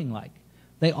is looking like.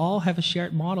 They all have a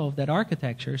shared model of that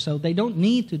architecture, so they don't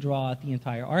need to draw out the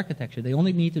entire architecture. They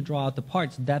only need to draw out the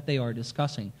parts that they are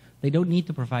discussing. They don't need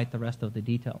to provide the rest of the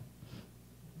detail.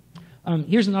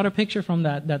 Here's another picture from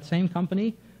that same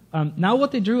company. Now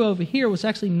what they drew over here was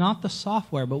actually not the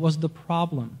software, but was the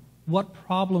problem. What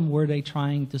problem were they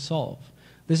trying to solve?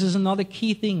 This is another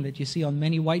key thing that you see on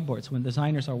many whiteboards when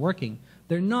designers are working.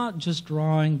 They're not just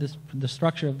drawing the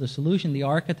structure of the solution, the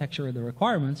architecture, or the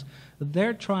requirements.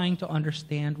 They're trying to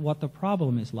understand what the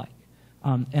problem is like.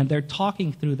 And they're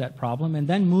talking through that problem and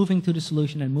then moving to the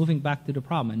solution and moving back to the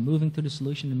problem and moving to the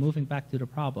solution and moving back to the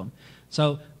problem.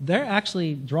 So they're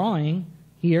actually drawing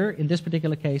here, in this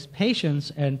particular case,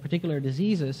 patients and particular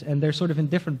diseases, and they're sort of in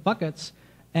different buckets,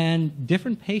 and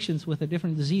different patients with a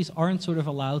different disease aren't sort of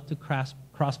allowed to cross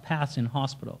paths in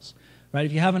hospitals. Right?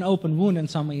 If you have an open wound and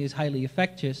somebody is highly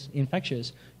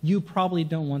infectious, you probably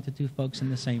don't want the two folks in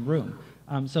the same room.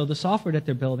 So the software that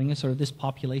they're building is sort of this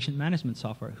population management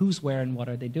software. Who's where and what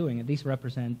are they doing? And these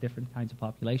represent different kinds of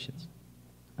populations.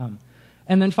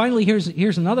 And then finally,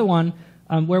 here's another one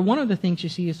where one of the things you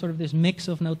see is sort of this mix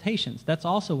of notations. That's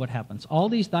also what happens. All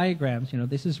these diagrams,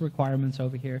 this is requirements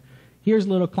over here. Here's a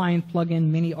little client plugin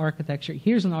mini architecture.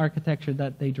 Here's an architecture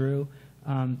that they drew.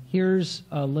 Here's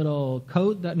a little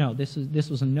code this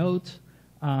was a note,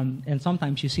 and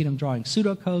sometimes you see them drawing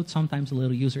pseudocode, sometimes a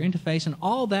little user interface, and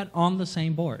all that on the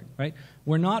same board, right?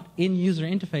 We're not in user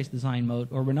interface design mode,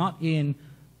 or we're not in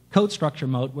code structure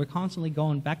mode. We're constantly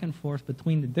going back and forth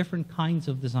between the different kinds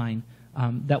of design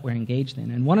that we're engaged in.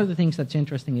 And one of the things that's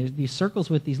interesting is these circles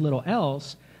with these little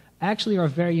L's actually are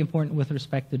very important with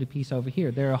respect to the piece over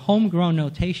here. They're a homegrown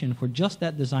notation for just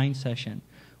that design session,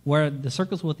 where the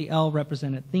circles with the L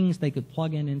represented things they could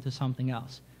plug in into something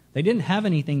else. They didn't have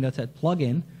anything that said plug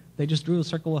in. They just drew a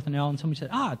circle with an L, and somebody said,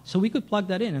 ah, so we could plug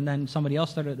that in, and then somebody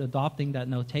else started adopting that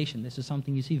notation. This is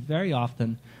something you see very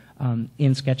often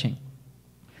in sketching.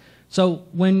 So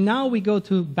when now we go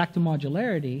back to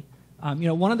modularity,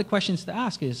 one of the questions to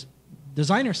ask is,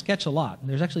 designers sketch a lot.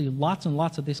 There's actually lots and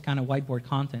lots of this kind of whiteboard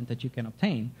content that you can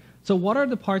obtain. So what are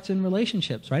the parts and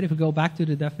relationships, right? If we go back to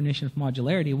the definition of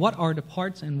modularity, what are the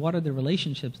parts and what are the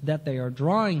relationships that they are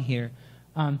drawing here?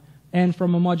 And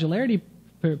from a modularity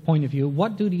point of view,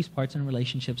 what do these parts and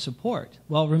relationships support?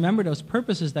 Well, remember those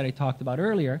purposes that I talked about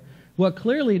earlier. Well,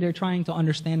 clearly they're trying to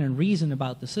understand and reason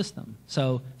about the system.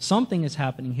 So something is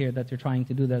happening here that they're trying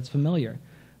to do that's familiar.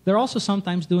 They're also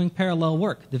sometimes doing parallel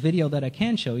work. The video that I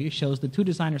can show you shows the two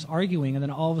designers arguing, and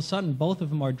then all of a sudden both of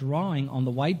them are drawing on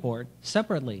the whiteboard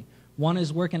separately. One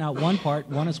is working out one part,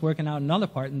 one is working out another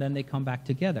part, and then they come back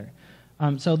together.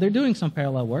 So they're doing some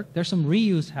parallel work. There's some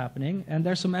reuse happening, and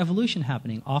there's some evolution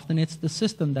happening. Often it's the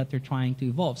system that they're trying to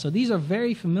evolve. So these are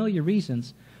very familiar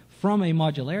reasons from a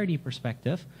modularity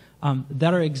perspective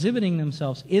that are exhibiting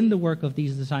themselves in the work of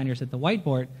these designers at the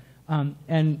whiteboard.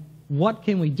 And what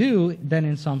can we do then,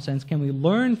 in some sense? Can we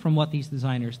learn from what these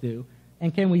designers do?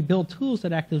 And can we build tools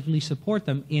that actively support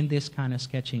them in this kind of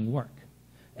sketching work?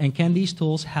 And can these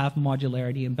tools have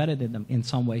modularity embedded in them in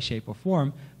some way, shape, or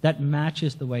form that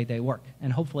matches the way they work?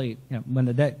 And hopefully, when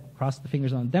the cross the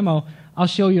fingers on the demo, I'll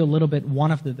show you a little bit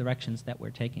one of the directions that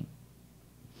we're taking.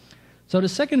 So the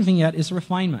second vignette is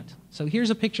refinement. So here's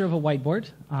a picture of a whiteboard.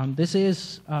 This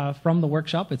is from the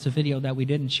workshop. It's a video that we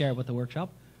didn't share with the workshop.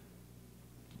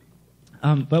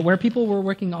 But where people were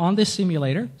working on this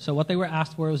simulator, so what they were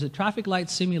asked for was a traffic light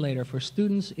simulator for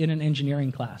students in an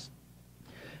engineering class.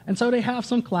 And so they have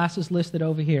some classes listed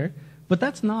over here, but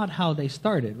that's not how they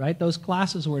started, right? Those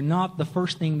classes were not the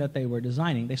first thing that they were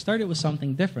designing. They started with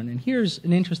something different. And here's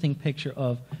an interesting picture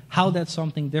of how that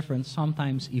something different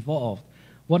sometimes evolved.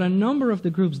 What a number of the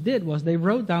groups did was they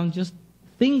wrote down just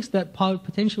things that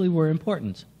potentially were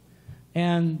important.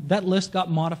 And that list got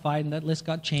modified and that list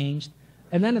got changed.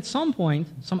 And then at some point,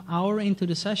 some hour into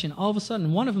the session, all of a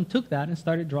sudden, one of them took that and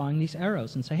started drawing these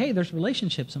arrows and say, hey, there's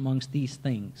relationships amongst these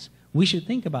things. We should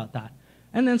think about that.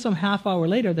 And then some half hour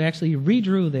later, they actually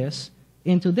redrew this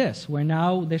into this, where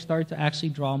now they start to actually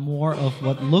draw more of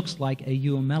what looks like a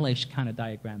UML-ish kind of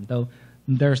diagram, though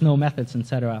there's no methods,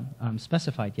 etc.,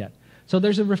 specified yet. So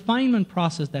there's a refinement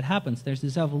process that happens. There's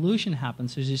this evolution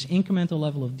happens. There's this incremental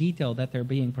level of detail that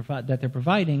they're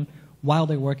providing while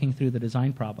they're working through the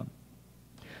design problem.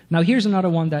 Now here's another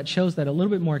one that shows that a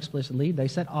little bit more explicitly. They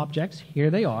set objects, here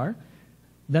they are.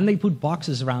 Then they put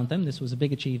boxes around them. This was a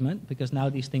big achievement because now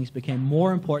these things became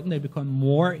more important. They become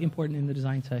more important in the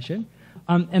design session.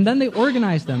 And then they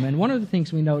organized them. And one of the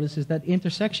things we noticed is that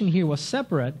intersection here was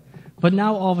separate, but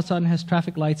now all of a sudden has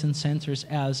traffic lights and sensors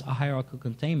as a hierarchical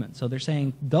containment. So they're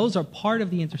saying those are part of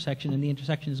the intersection, and the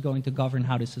intersection is going to govern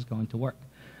how this is going to work.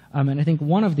 And I think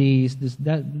one of these,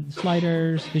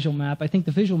 sliders, visual map, I think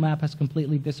the visual map has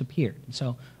completely disappeared.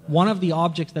 So one of the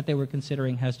objects that they were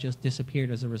considering has just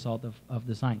disappeared as a result of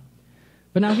design.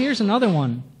 But now here's another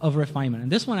one of refinement. And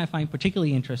this one I find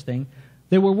particularly interesting.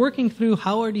 They were working through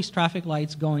how are these traffic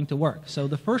lights going to work. So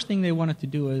the first thing they wanted to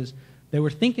do is they were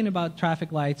thinking about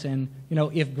traffic lights, and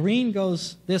if green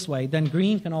goes this way, then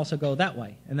green can also go that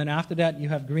way. And then after that, you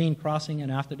have green crossing, and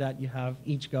after that, you have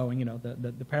each going,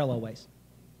 the parallel ways.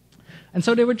 And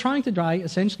so they were trying to draw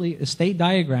essentially a state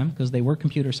diagram, because they were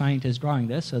computer scientists drawing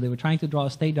this, so they were trying to draw a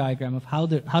state diagram of how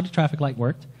the traffic light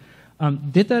worked.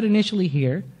 Did that initially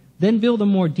here, then build a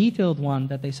more detailed one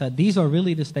that they said, these are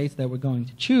really the states that we're going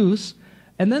to choose.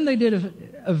 And then they did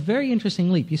a very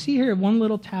interesting leap. You see here one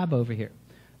little tab over here.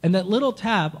 And that little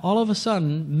tab, all of a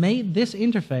sudden, made this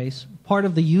interface part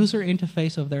of the user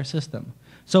interface of their system.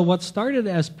 So what started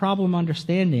as problem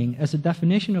understanding, as a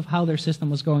definition of how their system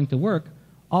was going to work,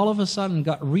 all of a sudden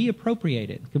got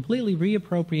reappropriated, completely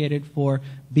reappropriated for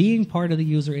being part of the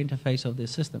user interface of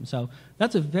this system. So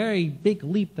that's a very big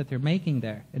leap that they're making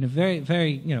there, and a very,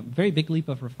 very, very big leap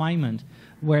of refinement,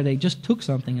 where they just took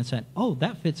something and said, oh,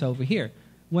 that fits over here.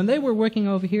 When they were working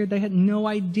over here, they had no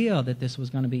idea that this was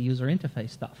going to be user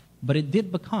interface stuff, but it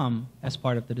did become as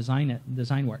part of the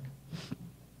design work.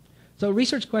 So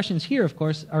research questions here, of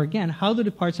course, are again, how do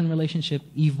the parts and relationship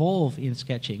evolve in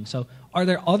sketching? So are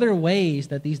there other ways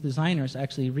that these designers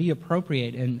actually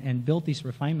reappropriate and build these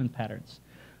refinement patterns?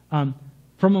 From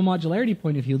a modularity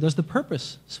point of view, does the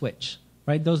purpose switch,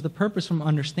 right? Does the purpose from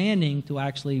understanding to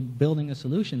actually building a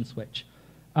solution switch?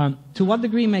 To what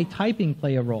degree may typing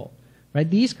play a role? Right?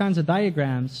 These kinds of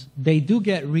diagrams, they do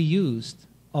get reused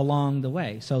along the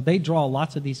way. So they draw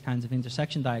lots of these kinds of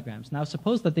intersection diagrams. Now,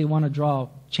 suppose that they want to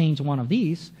change one of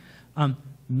these.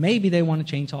 Maybe they want to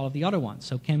change all of the other ones.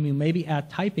 So can we maybe add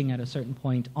typing at a certain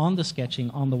point on the sketching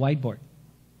on the whiteboard?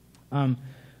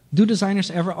 Do designers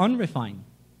ever unrefine?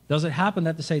 Does it happen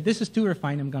that they say, this is too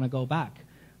refined, I'm going to go back?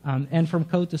 And from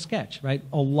code to sketch, right?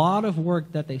 A lot of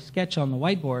work that they sketch on the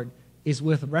whiteboard is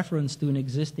with reference to an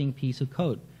existing piece of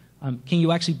code. Can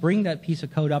you actually bring that piece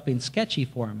of code up in sketchy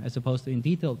form as opposed to in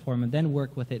detailed form and then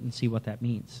work with it and see what that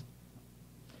means?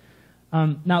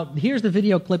 Now, here's the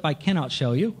video clip I cannot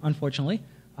show you, unfortunately,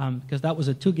 because that was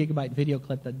a 2 gigabyte video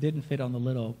clip that didn't fit on the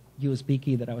little USB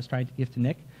key that I was trying to give to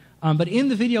Nick. But in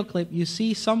the video clip, you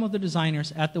see some of the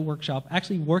designers at the workshop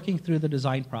actually working through the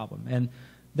design problem. And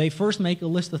they first make a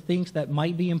list of things that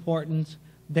might be important.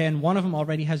 Then one of them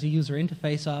already has a user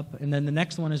interface up. And then the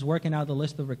next one is working out the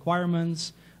list of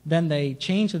requirements. Then they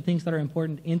change the things that are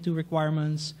important into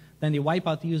requirements. Then they wipe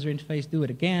out the user interface, do it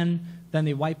again. Then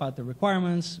they wipe out the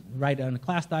requirements, write down a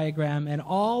class diagram, and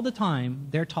all the time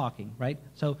they're talking, right?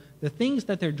 So the things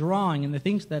that they're drawing and the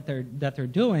things that they're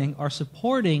doing are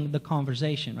supporting the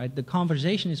conversation, right? The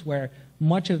conversation is where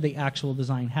much of the actual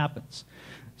design happens.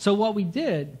 So what we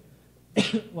did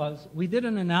was we did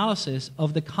an analysis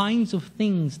of the kinds of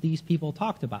things these people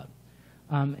talked about.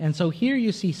 And so here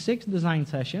you see 6 design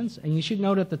sessions, and you should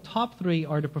know that the top 3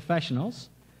 are the professionals,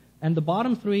 and the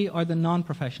bottom 3 are the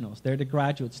non-professionals. They're the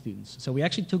graduate students. So we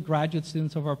actually took graduate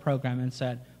students of our program and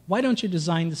said, why don't you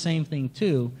design the same thing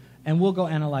too, and we'll go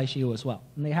analyze you as well.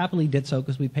 And they happily did so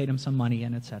because we paid them some money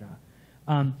and et cetera.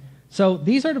 So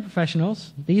these are the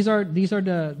professionals. These are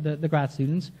the grad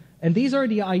students. And these are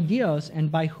the ideas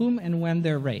and by whom and when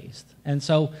they're raised. And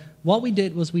so what we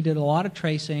did was we did a lot of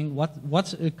tracing.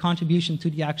 What's a contribution to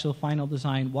the actual final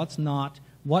design? What's not?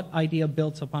 What idea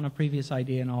builds upon a previous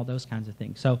idea and all those kinds of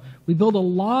things. So we build a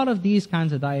lot of these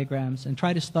kinds of diagrams and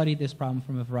try to study this problem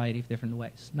from a variety of different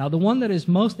ways. Now, the one that is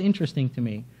most interesting to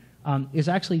me is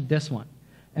actually this one.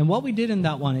 And what we did in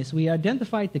that one is we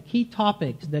identified the key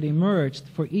topics that emerged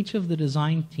for each of the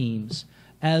design teams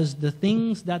as the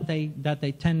things that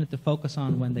they tended to focus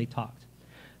on when they talked.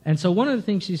 And so one of the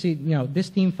things you see,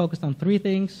 this team focused on 3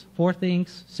 things, 4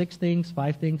 things, 6 things,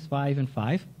 5 things, 5, and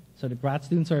 5. So the grad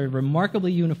students are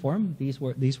remarkably uniform. These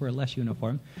were less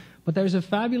uniform. But there's a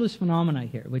fabulous phenomenon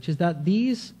here, which is that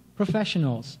these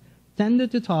professionals tended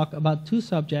to talk about 2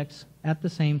 subjects at the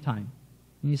same time.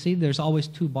 And you see there's always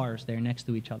 2 bars there next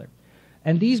to each other.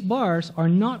 And these bars are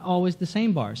not always the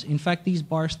same bars. In fact, these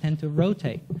bars tend to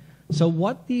rotate. So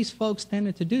what these folks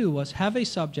tended to do was have a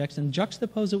subject and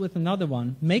juxtapose it with another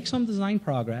one, make some design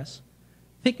progress,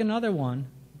 pick another one,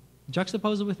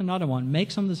 juxtapose it with another one,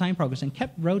 make some design progress, and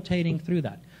kept rotating through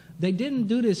that. They didn't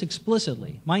do this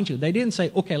explicitly. Mind you, they didn't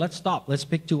say, okay, let's stop, let's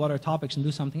pick 2 other topics and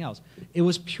do something else. It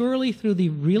was purely through the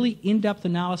really in-depth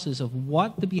analysis of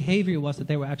what the behavior was that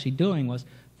they were actually doing was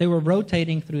they were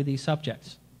rotating through these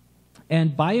subjects.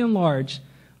 And by and large,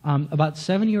 about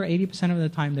 70 or 80% of the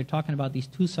time, they're talking about these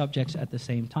 2 subjects at the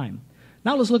same time.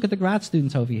 Now let's look at the grad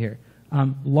students over here.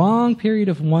 Long period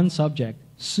of one subject,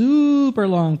 super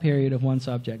long period of one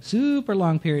subject, super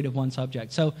long period of one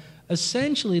subject. So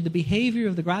essentially, the behavior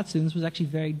of the grad students was actually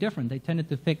very different. They tended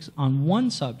to fix on one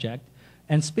subject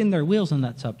and spin their wheels on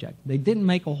that subject. They didn't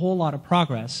make a whole lot of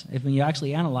progress. If when you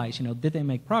actually analyze, did they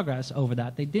make progress over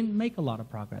that? They didn't make a lot of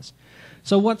progress.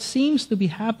 So what seems to be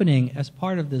happening as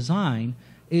part of design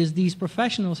is these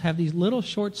professionals have these little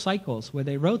short cycles where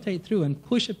they rotate through and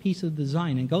push a piece of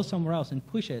design and go somewhere else and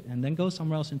push it and then go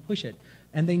somewhere else and push it.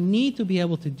 And they need to be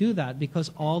able to do that because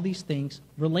all these things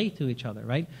relate to each other,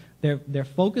 right? They're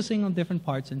focusing on different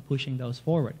parts and pushing those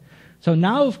forward. So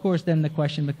now, of course, then the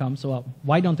question becomes, well,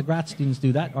 why don't the grad students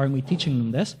do that? Aren't we teaching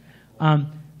them this?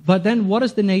 But then what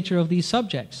is the nature of these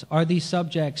subjects? Are these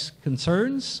subjects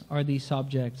concerns? Are these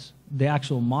subjects the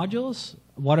actual modules?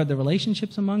 What are the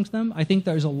relationships amongst them? I think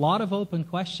there's a lot of open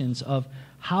questions of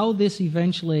how this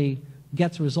eventually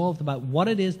gets resolved about what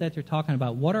it is that they're talking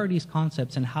about, what are these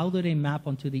concepts, and how do they map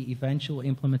onto the eventual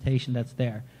implementation that's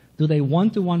there? Do they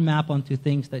one-to-one map onto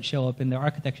things that show up in their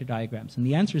architecture diagrams? And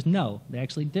the answer is no, they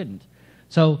actually didn't.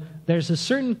 So there's a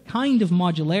certain kind of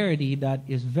modularity that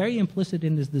is very implicit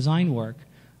in this design work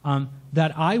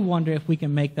that I wonder if we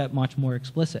can make that much more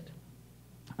explicit.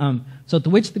 So to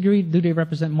which degree do they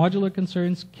represent modular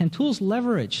concerns? Can tools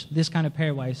leverage this kind of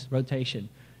pairwise rotation?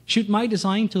 Should my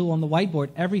design tool on the whiteboard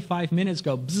every 5 minutes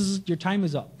go, bzzz, your time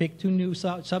is up, pick 2 new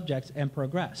subjects and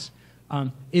progress?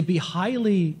 It'd be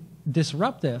highly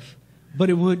disruptive, but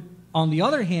it would on the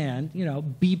other hand,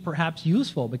 be perhaps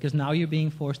useful, because now you're being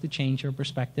forced to change your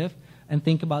perspective and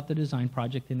think about the design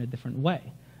project in a different way.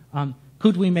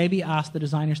 Could we maybe ask the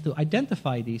designers to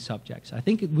identify these subjects? I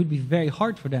think it would be very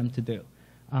hard for them to do,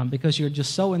 because you're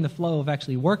just so in the flow of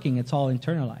actually working, it's all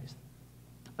internalized.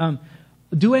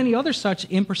 Do any other such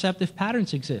imperceptive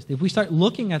patterns exist? If we start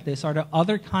looking at this, are there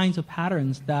other kinds of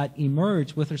patterns that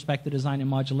emerge with respect to design and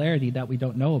modularity that we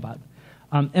don't know about?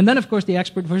 And then, of course, the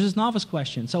expert versus novice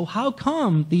question. So how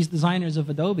come these designers of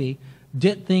Adobe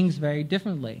did things very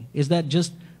differently? Is that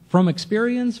just from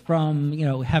experience, from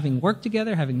having worked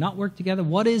together, having not worked together?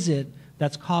 What is it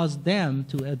that's caused them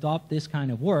to adopt this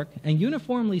kind of work, and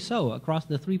uniformly so across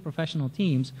the 3 professional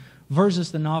teams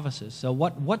versus the novices? So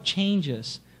what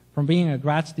changes from being a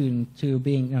grad student to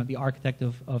being the architect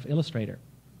of Illustrator?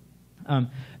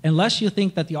 Unless you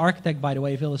think that the architect, by the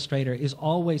way, of Illustrator is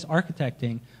always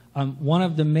architecting, one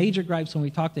of the major gripes when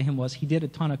we talked to him was he did a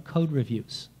ton of code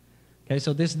reviews. Okay,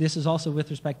 so this is also with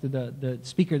respect to the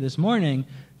speaker this morning.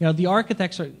 The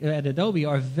architects at Adobe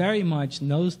are very much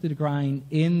nose to the grind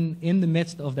in the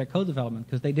midst of their code development,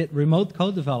 because they did remote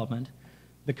code development.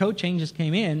 The code changes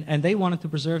came in, and they wanted to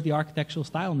preserve the architectural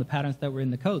style and the patterns that were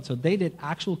in the code. So they did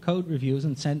actual code reviews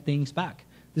and sent things back.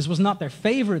 This was not their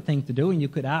favorite thing to do, and you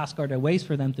could ask, are there ways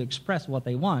for them to express what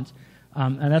they want?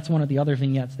 And that's one of the other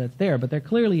vignettes that's there. But there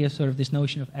clearly is sort of this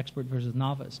notion of expert versus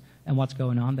novice and what's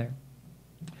going on there.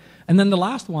 And then the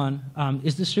last one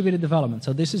is distributed development.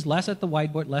 So this is less at the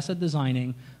whiteboard, less at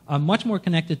designing, much more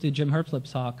connected to Jim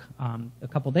Herflip's talk a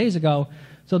couple days ago.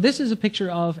 So this is a picture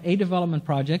of a development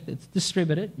project. It's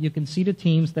distributed. You can see the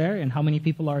teams there and how many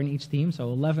people are in each team.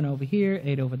 So 11 over here,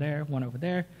 8 over there, 1 over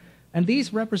there. And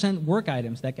these represent work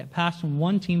items that get passed from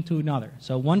one team to another.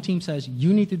 So one team says,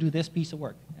 you need to do this piece of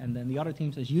work. And then the other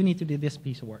team says, you need to do this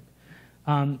piece of work.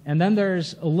 And then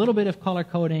there's a little bit of color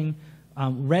coding.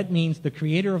 Red means the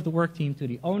creator of the work team to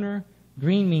the owner.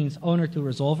 Green means owner to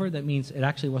resolver. That means it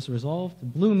actually was resolved.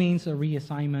 Blue means a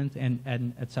reassignment,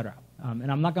 and et cetera.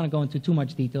 And I'm not going to go into too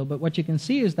much detail, but what you can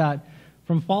see is that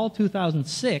from fall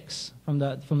 2006, from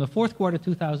the fourth quarter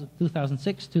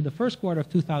 2006 to the first quarter of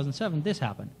 2007, this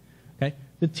happened. Okay?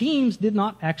 The teams did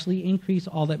not actually increase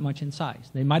all that much in size.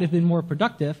 They might have been more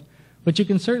productive, but you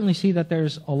can certainly see that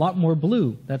there's a lot more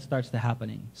blue that starts to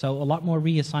happening. So a lot more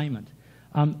reassignment.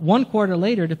 1 quarter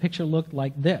later, the picture looked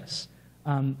like this,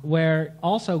 where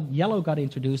also yellow got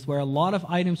introduced, where a lot of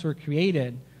items were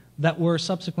created that were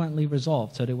subsequently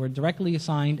resolved. So they were directly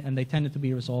assigned, and they tended to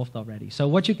be resolved already. So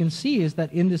what you can see is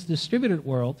that in this distributed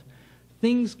world,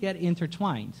 things get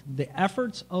intertwined. The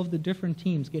efforts of the different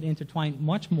teams get intertwined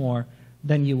much more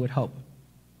than you would hope.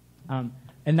 And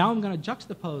now I'm going to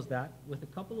juxtapose that with a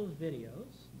couple of videos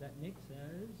that Nick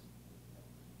says.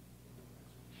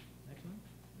 Next one?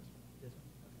 This one.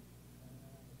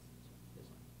 This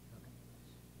one. Okay.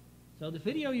 So the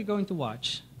video you're going to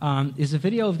watch is a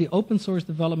video of the open source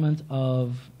development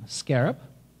of Scarab,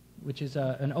 which is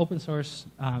an open source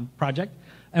project.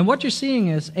 And what you're seeing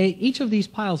is each of these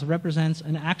piles represents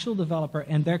an actual developer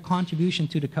and their contribution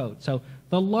to the code. So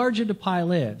the larger the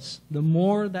pile is, the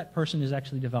more that person is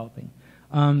actually developing.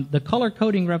 The color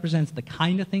coding represents the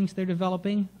kind of things they're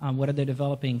developing, whether they're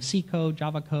developing C code,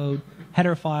 Java code,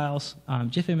 header files,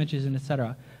 GIF images, and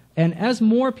etc. And as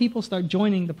more people start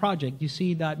joining the project, you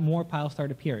see that more piles start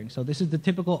appearing. So this is the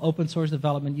typical open source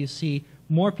development. You see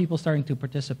more people starting to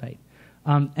participate.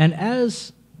 And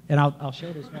I'll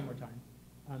show this one more time.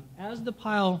 As the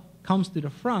pile comes to the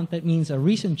front, that means a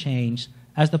recent change.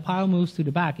 As the pile moves to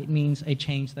the back, it means a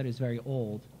change that is very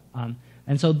old.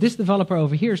 And so this developer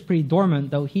over here is pretty dormant,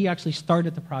 though he actually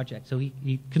started the project. So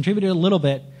he contributed a little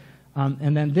bit.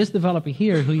 And then this developer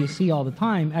here, who you see all the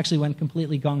time, actually went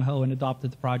completely gung-ho and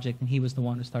adopted the project, and he was the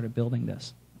one who started building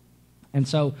this. And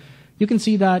so you can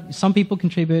see that some people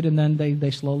contribute, and then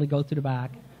they slowly go to the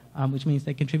back. Which means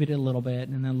they contributed a little bit,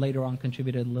 and then later on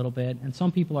contributed a little bit, and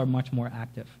some people are much more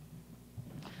active.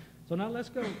 So now let's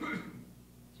go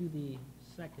to the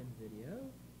second video.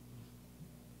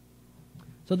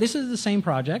 So this is the same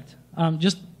project,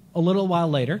 just a little while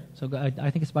later. So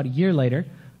I think it's about a year later.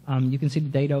 You can see the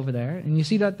date over there, and you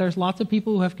see that there's lots of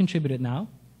people who have contributed now.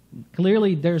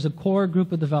 Clearly, there's a core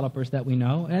group of developers that we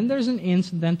know, and there's an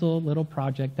incidental little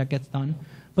project that gets done.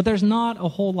 But there's not a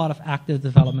whole lot of active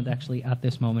development actually at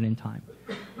this moment in time.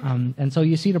 And so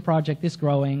you see the project is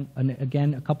growing, and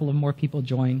again, a couple of more people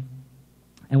join.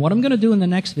 And what I'm going to do in the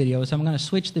next video is I'm going to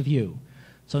switch the view.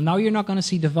 So now you're not going to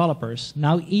see developers.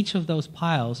 Now each of those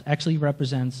piles actually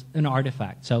represents an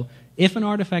artifact. So if an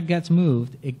artifact gets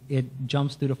moved, it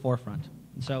jumps to the forefront.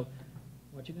 And so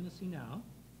what you're going to see now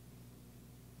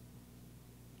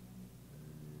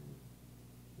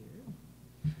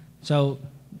So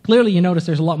clearly you notice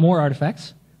there's a lot more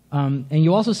artifacts. And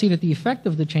you also see that the effect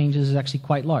of the changes is actually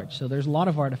quite large. So there's a lot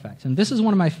of artifacts. And this is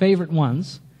one of my favorite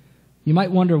ones. You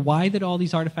might wonder, why did all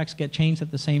these artifacts get changed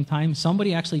at the same time?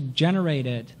 Somebody actually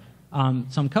generated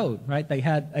some code, right? They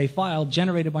had a file,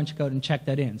 generated a bunch of code, and checked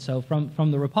that in. So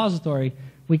from the repository,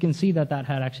 we can see that that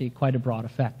had actually quite a broad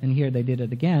effect. And here they did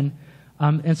it again.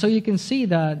 And so you can see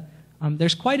that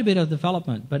there's quite a bit of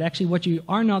development, but actually what you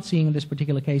are not seeing in this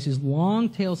particular case is long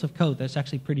tails of code that's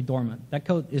actually pretty dormant. That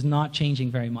code is not changing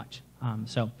very much. And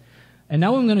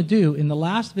now what I'm going to do in the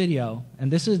last video,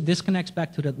 and this connects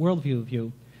back to that worldview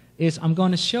view, is I'm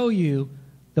going to show you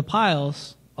the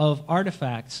piles of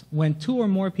artifacts when 2 or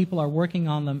more people are working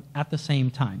on them at the same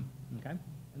time. Okay?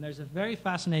 And there's a very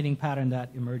fascinating pattern that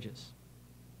emerges.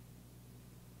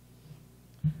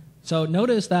 So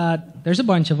notice that there's a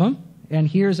bunch of them. And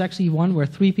here's actually one where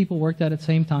 3 people worked at the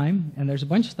same time, and there's a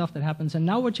bunch of stuff that happens. And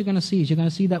now what you're going to see is you're going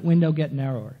to see that window get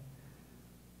narrower.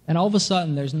 And all of a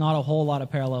sudden, there's not a whole lot of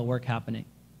parallel work happening.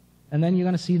 And then you're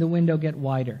going to see the window get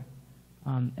wider.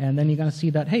 And then you're going to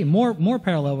see that, hey, more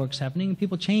parallel work's happening, and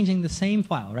people changing the same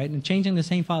file, right? And changing the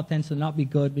same file tends to not be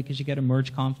good because you get a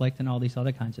merge conflict and all these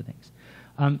other kinds of things.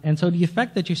 And so the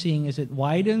effect that you're seeing is it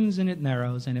widens and it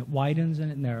narrows, and it widens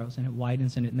and it narrows, and it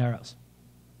widens and it narrows.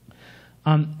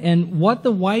 And what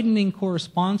the widening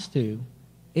corresponds to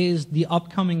is the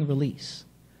upcoming release.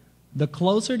 The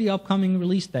closer the upcoming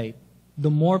release date, the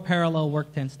more parallel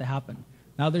work tends to happen.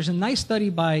 Now, there's a nice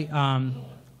study by,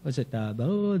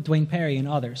 Dwayne Perry and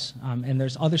others, and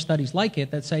there's other studies like it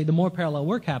that say the more parallel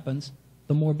work happens,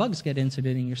 the more bugs get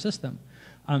inserted in your system.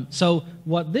 So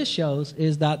what this shows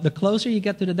is that the closer you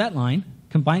get to the deadline,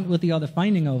 combined with the other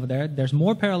finding over there, there's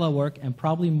more parallel work and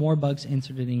probably more bugs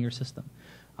inserted in your system.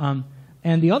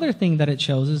 And the other thing that it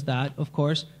shows is that, of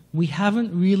course, we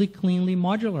haven't really cleanly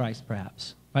modularized,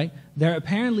 perhaps, right? There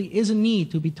apparently is a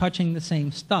need to be touching the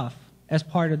same stuff as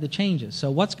part of the changes. So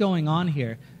what's going on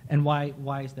here, and why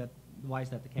is that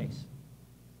the case?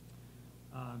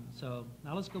 So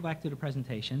now let's go back to the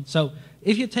presentation. So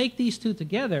if you take these two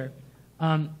together,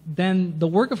 then the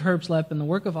work of Herbslip and the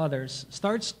work of others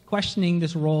starts questioning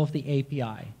this role of the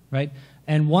API, right?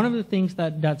 And one of the things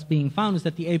that's being found is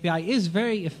that the API is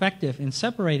very effective in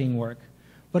separating work,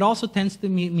 but also tends to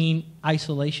mean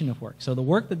isolation of work. So the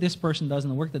work that this person does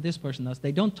and the work that this person does,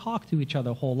 they don't talk to each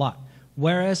other a whole lot.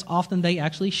 Whereas often they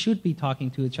actually should be talking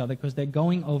to each other because they're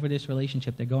going over this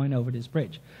relationship, they're going over this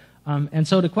bridge. And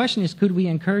so the question is, could we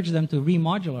encourage them to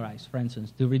remodularize, for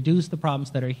instance, to reduce the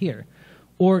problems that are here?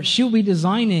 Or should we be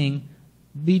designing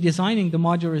the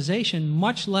modularization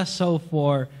much less so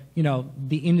for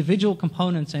the individual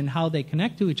components and how they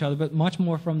connect to each other, but much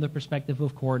more from the perspective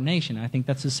of coordination? I think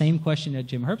that's the same question that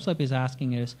Jim Herbslip is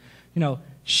asking is,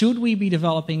 should we be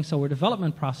developing so our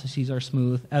development processes are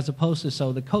smooth as opposed to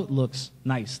so the code looks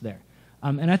nice there?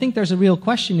 And I think there's a real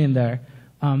question in there,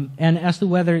 and as to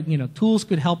whether tools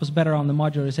could help us better on the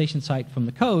modularization side from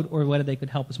the code, or whether they could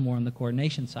help us more on the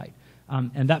coordination side.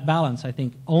 And that balance, I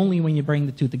think, only when you bring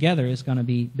the two together is going to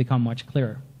become much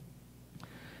clearer.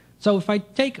 So if I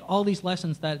take all these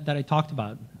lessons that I talked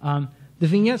about, the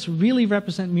vignettes really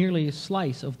represent merely a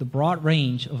slice of the broad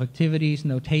range of activities,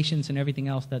 notations, and everything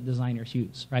else that designers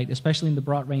use, right? Especially in the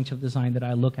broad range of design that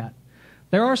I look at.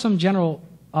 There are some general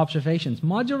observations.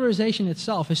 Modularization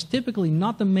itself is typically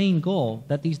not the main goal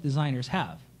that these designers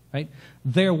have, right?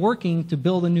 They're working to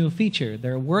build a new feature.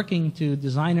 They're working to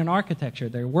design an architecture.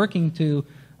 They're working to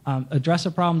address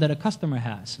a problem that a customer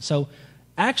has. So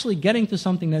actually getting to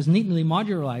something that's neatly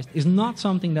modularized is not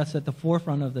something that's at the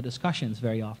forefront of the discussions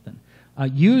very often.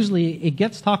 Usually it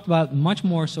gets talked about much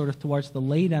more sort of towards the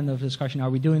late end of the discussion. Are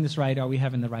we doing this right? Are we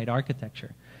having the right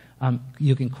architecture?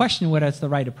 You can question whether it's the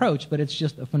right approach, but it's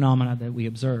just a phenomenon that we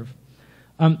observe.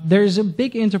 There's a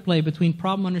big interplay between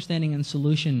problem understanding and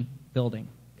solution building.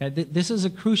 Okay? This is a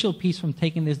crucial piece from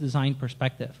taking this design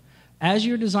perspective. As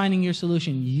you're designing your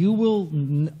solution, you will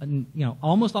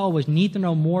almost always need to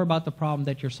know more about the problem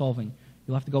that you're solving.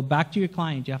 You'll have to go back to your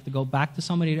client. You have to go back to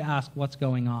somebody to ask what's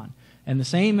going on. And the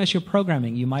same as your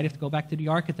programming, you might have to go back to the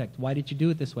architect. Why did you do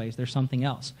it this way? Is there something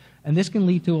else? And this can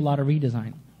lead to a lot of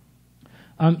redesign.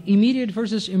 Immediate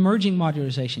versus emerging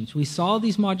modularizations. We saw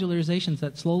these modularizations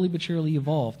that slowly but surely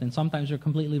evolved and sometimes are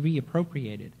completely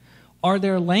reappropriated. Are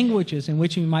there languages in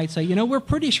which we might say, we're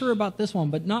pretty sure about this one,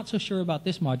 but not so sure about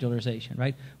this modularization,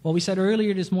 right? Well, we said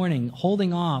earlier this morning,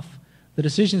 holding off the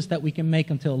decisions that we can make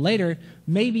until later,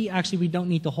 maybe actually we don't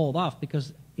need to hold off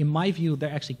because in my view,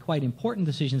 they're actually quite important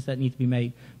decisions that need to be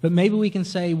made. But maybe we can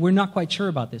say we're not quite sure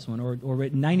about this one, or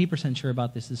we're 90% sure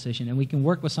about this decision, and we can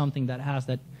work with something that has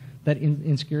that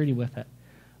insecurity with it.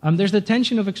 There's the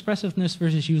tension of expressiveness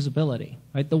versus usability.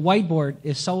 Right? The whiteboard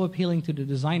is so appealing to the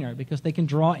designer because they can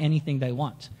draw anything they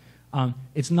want.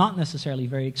 It's not necessarily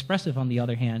very expressive on the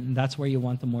other hand, and that's where you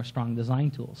want the more strong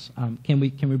design tools. Can we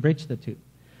bridge the two?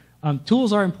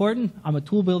 Tools are important. I'm a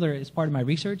tool builder as part of my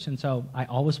research, and so I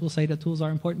always will say that tools are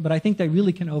important, but I think they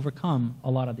really can overcome a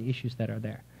lot of the issues that are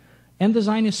there. And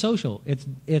design is social.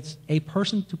 It's a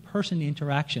person-to-person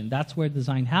interaction. That's where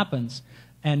design happens,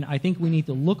 and I think we need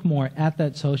to look more at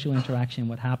that social interaction,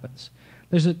 what happens.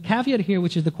 There's a caveat here,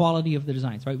 which is the quality of the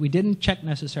designs, right? We didn't check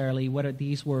necessarily whether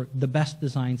these were the best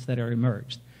designs that are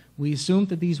emerged. We assumed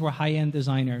that these were high-end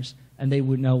designers, and they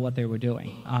would know what they were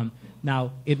doing.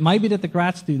 Now, it might be that the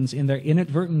grad students, in their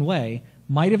inadvertent way,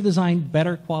 might have designed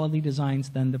better quality designs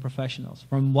than the professionals.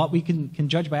 From what we can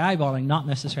judge by eyeballing, not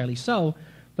necessarily so,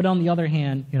 but on the other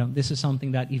hand, this is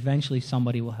something that eventually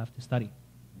somebody will have to study.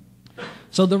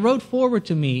 So the road forward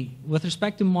to me, with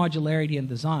respect to modularity and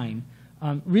design,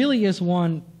 really is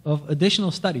one of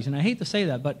additional studies. And I hate to say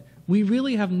that, but we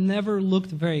really have never looked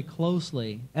very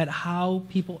closely at how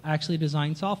people actually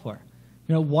design software.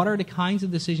 What are the kinds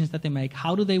of decisions that they make?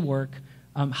 How do they work?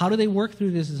 How do they work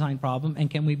through this design problem? And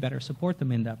can we better support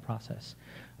them in that process?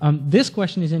 This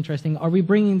question is interesting. Are we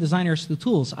bringing designers to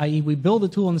tools, i.e. we build a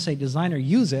tool and say, designer,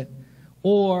 use it?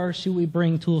 Or should we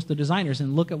bring tools to designers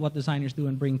and look at what designers do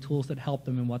and bring tools that help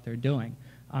them in what they're doing?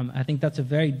 I think that's a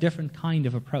very different kind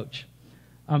of approach.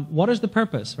 What is the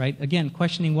purpose, right? Again,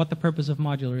 questioning what the purpose of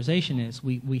modularization is.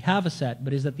 We have a set,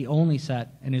 but is that the only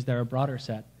set, and is there a broader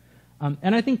set?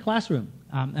 And I think classroom,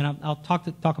 and I'll talk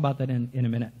about that in a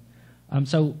minute.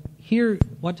 So here,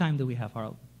 what time do we have,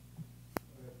 Harold?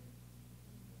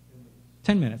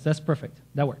 10 minutes, that's perfect,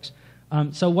 that works.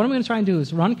 So what I'm going to try and do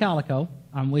is run Calico,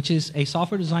 which is a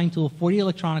software design tool for the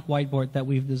electronic whiteboard that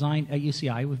we've designed at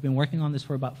UCI. We've been working on this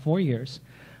for about 4 years.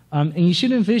 And you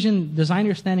should envision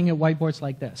designers standing at whiteboards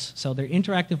like this. So they're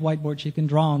interactive whiteboards, you can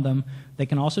draw on them. They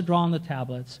can also draw on the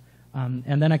tablets.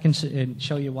 And then I can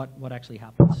show you what actually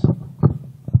happens.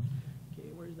 Okay,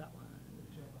 where's that one?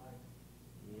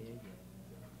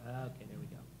 Yeah. Okay, there we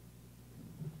go.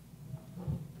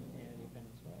 And your pen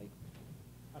is right.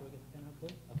 How do we get the pen up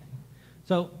there? Okay.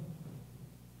 So,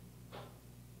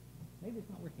 maybe it's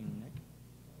not working, Nick.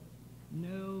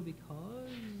 No, because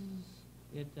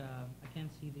I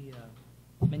can't see the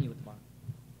menu at the bottom.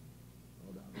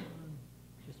 Hold on.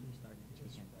 Just restart it.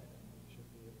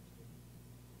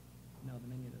 No, the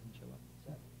menu doesn't show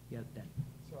up. Yeah, dead.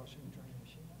 So I shouldn't try your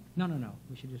machine No, now? no, no.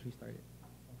 We should just restart it.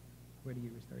 Where do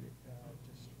you restart it?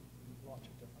 Just launch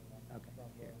a different one. Okay,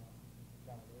 here.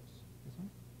 Downloads. This one?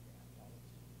 Yeah, downloads.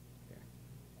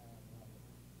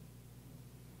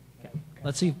 There.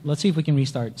 Okay. Let's see if we can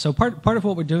restart. So part of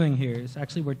what we're doing here is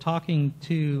actually we're talking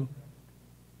to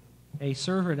a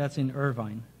server that's in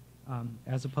Irvine,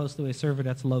 as opposed to a server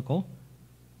that's local.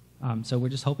 So we're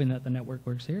just hoping that the network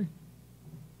works here.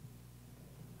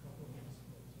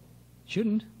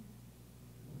 Shouldn't.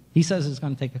 He says it's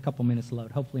going to take a couple minutes to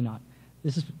load. Hopefully not.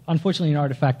 This is unfortunately an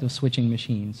artifact of switching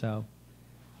machines. So,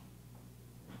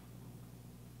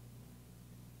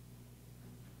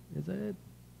 is it?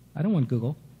 I don't want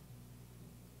Google.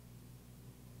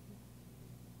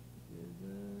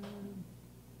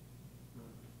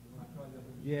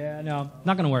 Yeah, no,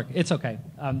 not going to work. It's okay.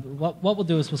 What we'll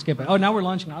do is we'll skip it. Oh, now we're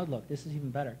launching Outlook. This is even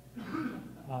better.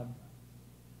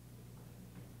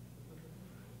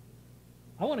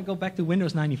 I want to go back to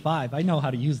Windows 95. I know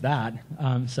how to use that.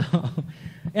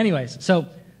 Anyways,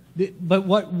 but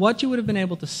what you would have been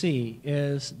able to see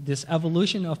is this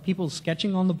evolution of people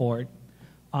sketching on the board,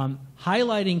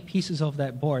 highlighting pieces of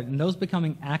that board, and those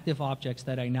becoming active objects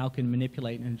that I now can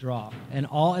manipulate and draw, and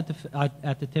all at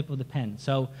the tip of the pen.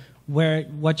 So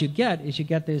what you get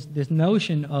is this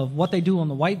notion of what they do on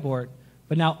the whiteboard,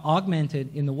 but now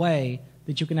augmented in the way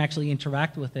that you can actually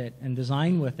interact with it and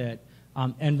design with it.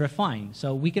 And refine.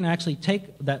 So we can actually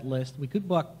take that list, we could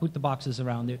put the boxes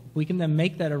around it, we can then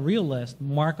make that a real list,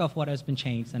 mark off what has been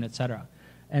changed, and etc.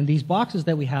 And these boxes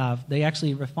that we have, they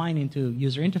actually refine into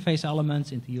user interface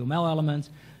elements, into UML elements,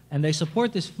 and they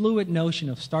support this fluid notion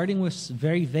of starting with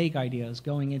very vague ideas,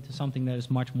 going into something that is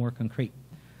much more concrete.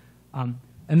 And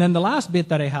then the last bit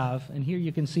that I have, and here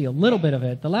you can see a little bit of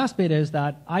it, the last bit is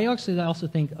that I also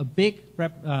think a big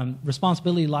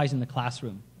responsibility lies in the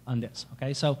classroom on this.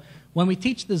 Okay, so when we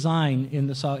teach design in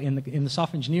the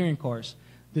software engineering course,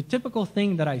 the typical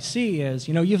thing that I see is,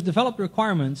 you've developed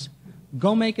requirements,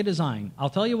 go make a design. I'll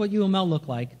tell you what UML look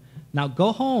like. Now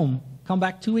go home, come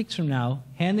back 2 weeks from now,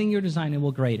 hand in your design, and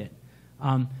we'll grade it.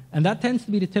 And that tends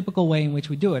to be the typical way in which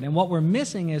we do it. And what we're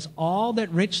missing is all that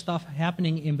rich stuff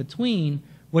happening in between,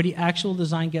 where the actual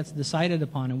design gets decided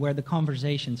upon and where the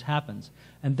conversations happens.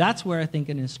 And that's where I think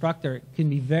an instructor can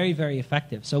be very, very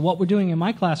effective. So what we're doing in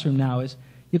my classroom now is,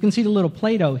 you can see the little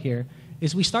Play-Doh here,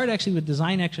 is we start actually with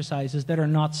design exercises that are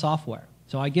not software.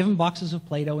 So I give them boxes of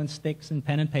Play-Doh and sticks and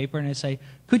pen and paper, and I say,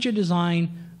 could you design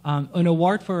an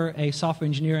award for a software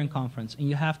engineering conference? And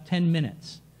you have 10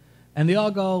 minutes. And they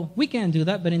all go, we can't do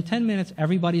that, but in 10 minutes,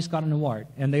 everybody's got an award.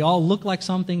 And they all look like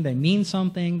something, they mean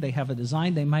something, they have a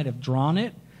design, they might have drawn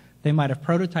it, they might have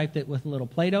prototyped it with a little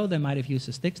Play-Doh, they might have used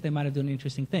the sticks, they might have done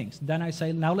interesting things. Then I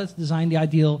say, now let's design the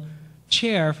ideal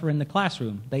chair for in the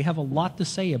classroom. They have a lot to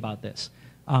say about this.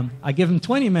 I give them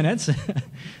 20 minutes,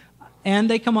 and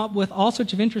they come up with all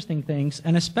sorts of interesting things,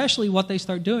 and especially what they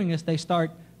start doing is they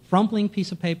start crumpling a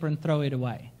piece of paper and throw it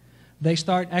away. They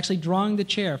start actually drawing the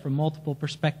chair from multiple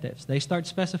perspectives. They start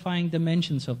specifying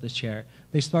dimensions of the chair.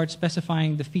 They start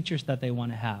specifying the features that they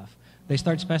want to have. They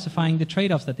start specifying the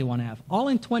trade-offs that they want to have, all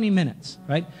in 20 minutes,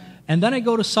 right? And then I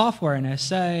go to software and I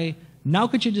say, now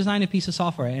could you design a piece of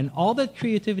software? And all that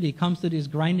creativity comes to this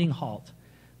grinding halt.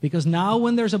 Because now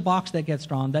when there's a box that gets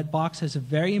drawn, that box has a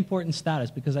very important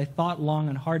status because I thought long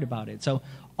and hard about it. So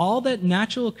all that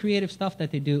natural creative stuff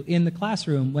that they do in the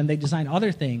classroom when they design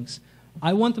other things,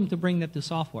 I want them to bring that to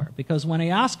software. Because when I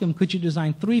ask them, could you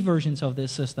design 3 versions of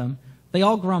this system, they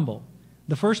all grumble.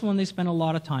 The first one they spend a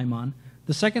lot of time on.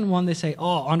 The second one they say,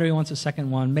 oh, André wants a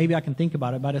second one, maybe I can think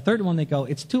about it. By the third one they go,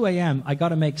 it's 2 a.m., I got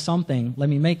to make something, let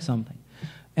me make something.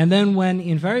 And then when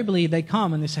invariably they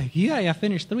come and they say, yeah, I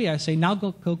finished 3, I say, now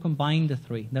go combine the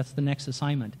 3. That's the next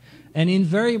assignment. And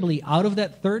invariably, out of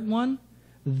that third one,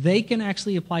 they can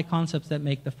actually apply concepts that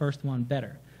make the first one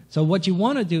better. So what you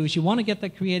want to do is you want to get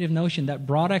that creative notion, that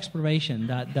broad exploration,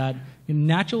 that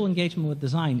natural engagement with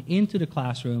design into the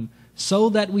classroom so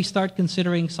that we start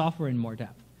considering software in more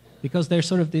depth. Because there's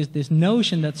sort of this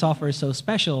notion that software is so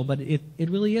special, but it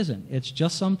really isn't. It's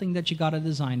just something that you got to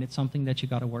design. It's something that you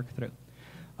got to work through.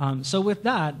 So with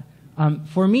that,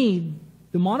 for me,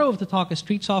 the motto of the talk is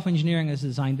treat software engineering as a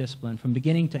design discipline from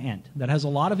beginning to end. That has a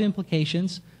lot of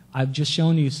implications. I've just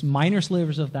shown you minor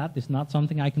slivers of that. It's not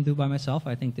something I can do by myself.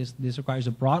 I think this requires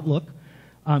a broad look.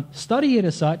 Study it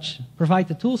as such, provide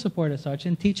the tool support as such,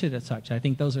 and teach it as such. I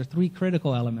think those are 3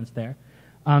 critical elements there.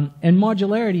 And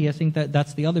modularity, I think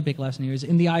that's the other big lesson here, is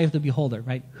in the eye of the beholder,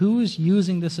 right? Who's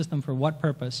using the system for what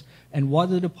purpose, and what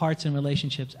do the parts and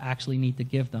relationships actually need to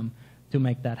give them to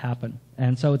make that happen?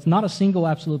 And so it's not a single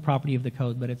absolute property of the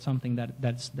code, but it's something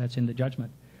that's in the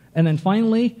judgment. And then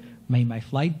finally, may my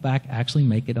flight back actually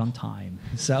make it on time.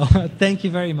 So thank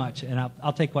you very much, and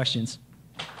I'll take questions.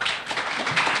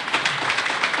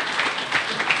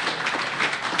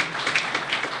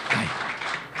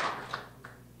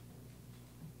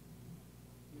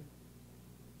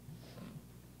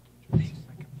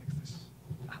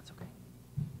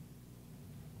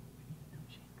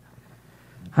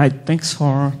 Hi, thanks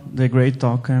for the great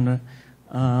talk. And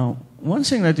one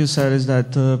thing that you said is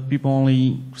that people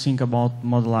only think about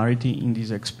modularity in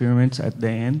these experiments at the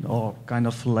end or kind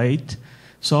of late.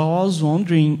 So I was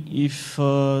wondering if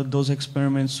those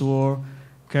experiments were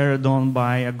carried on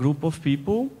by a group of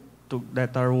people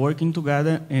that are working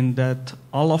together and that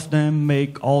all of them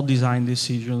make all design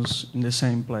decisions in the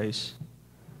same place.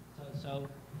 So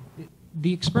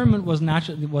the experiment was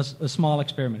a small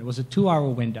experiment. It was a 2-hour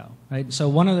window, right? So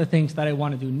one of the things that I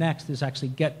want to do next is actually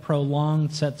get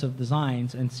prolonged sets of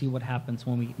designs and see what happens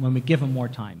when we give them more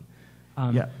time.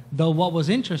 Though what was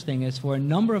interesting is for a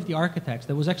number of the architects,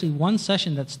 there was actually one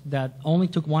session that only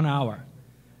took 1 hour.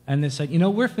 And they said, you know,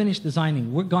 we're finished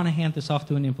designing. We're going to hand this off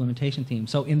to an implementation team.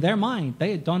 So in their mind,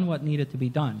 they had done what needed to be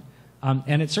done.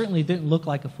 And it certainly didn't look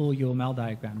like a full UML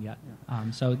diagram yet.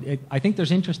 I think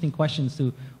there's interesting questions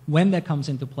to when that comes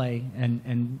into play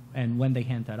and when they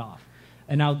hand that off.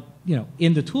 And now, you know,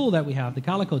 in the tool that we have, the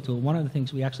Calico tool, one of the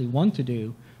things we actually want to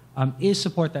do is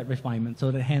support that refinement so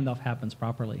that handoff happens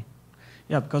properly.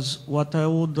 Yeah, because what I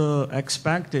would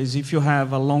expect is if you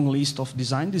have a long list of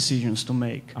design decisions to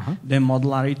make, then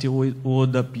modularity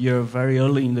would appear very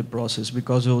early in the process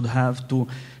because you would have to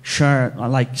share,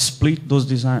 like split those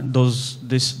design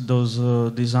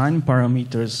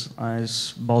parameters,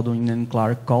 as Baldwin and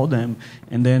Clark call them,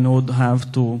 and then would have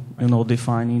to, you know,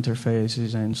 define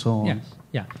interfaces and so on. Yes.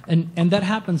 Yeah, and that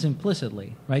happens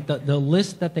implicitly, right? The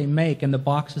list that they make and the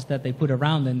boxes that they put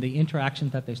around and the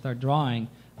interactions that they start drawing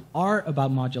are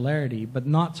about modularity, but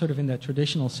not sort of in the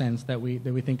traditional sense that we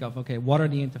think of, okay, what are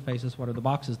the interfaces, what are the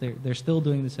boxes? They're still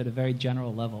doing this at a very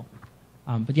general level.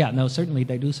 But yeah, no, certainly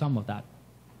they do some of that.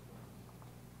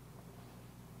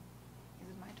 Is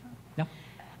it my turn?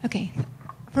 Yeah. Okay.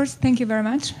 First, thank you very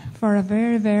much for a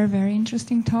very, very, very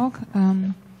interesting talk.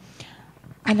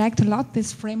 I liked a lot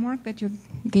this framework that you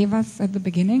gave us at the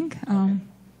beginning.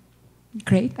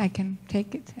 Great, I can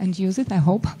take it and use it, I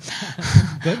hope.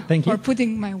 Good, thank you. For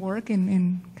putting my work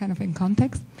in kind of in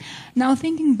context. Now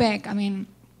thinking back, I mean,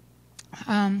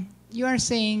 you are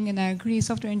saying, and I agree,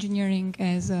 software engineering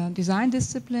as a design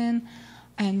discipline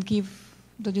and give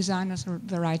the designers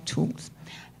the right tools.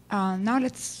 Now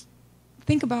let's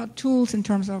think about tools in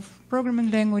terms of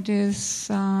programming languages,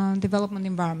 development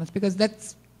environments, because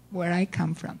that's where I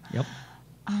come from. Yep.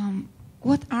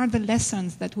 What are the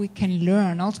lessons that we can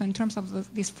learn also in terms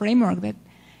of this framework that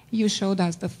you showed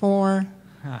us, the four?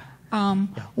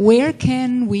 Where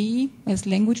can we, as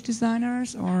language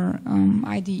designers or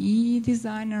IDE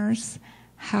designers,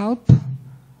 help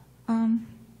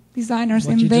designers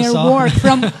What in you their just saw. work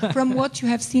from what you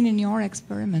have seen in your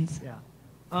experiments?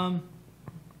 Yeah.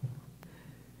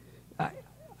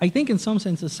 I think in some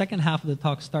sense the second half of the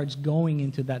talk starts going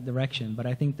into that direction, but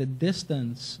I think the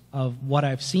distance of what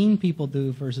I've seen people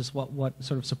do versus what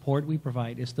sort of support we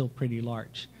provide is still pretty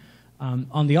large.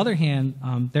 On the other hand,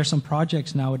 there's some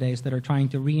projects nowadays that are trying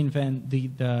to reinvent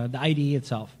the IDE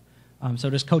itself.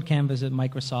 So there's Code Canvas at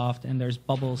Microsoft, and there's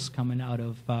Bubbles coming out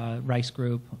of Rice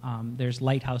Group. There's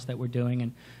Lighthouse that we're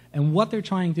doing, and what they're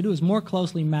trying to do is more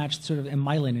closely match sort of, and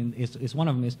Myelin is one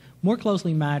of them, is more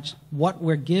closely match what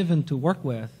we're given to work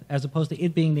with as opposed to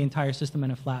it being the entire system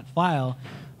in a flat file.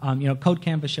 Code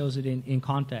Canvas shows it in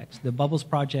context. The Bubbles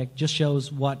project just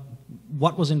shows what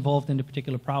was involved in the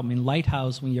particular problem. In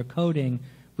Lighthouse, when you're coding,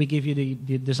 we give you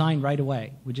the design right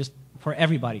away. We just, for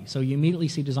everybody. So you immediately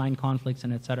see design conflicts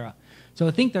and et cetera. So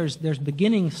I think there's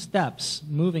beginning steps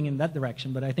moving in that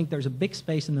direction, but I think there's a big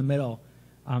space in the middle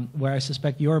where I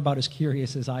suspect you're about as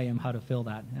curious as I am how to fill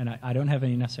that, and I don't have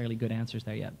any necessarily good answers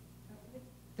there yet.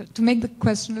 To make the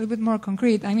question a little bit more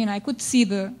concrete, I mean, I could see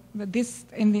this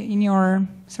in your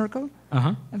circle.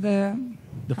 The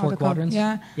four quadrants?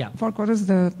 Yeah. 4 quarters,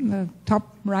 the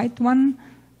top right one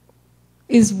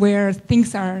is where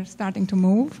things are starting to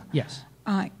move. Yes.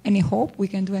 Any hope we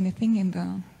can do anything in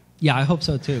the... Yeah, I hope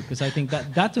so too, because I think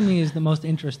that to me is the most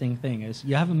interesting thing, is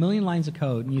you have 1 million lines of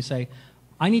code and you say,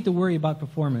 I need to worry about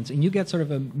performance, and you get sort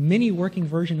of a mini working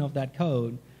version of that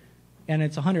code, and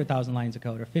it's 100,000 lines of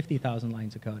code or 50,000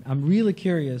 lines of code. I'm really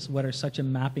curious whether such a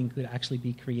mapping could actually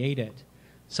be created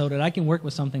so that I can work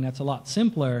with something that's a lot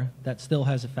simpler that still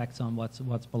has effects on what's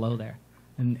below there.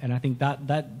 And I think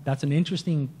that's an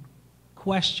interesting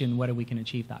question, whether we can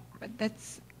achieve that. But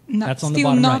that's on the still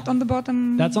bottom not right. on the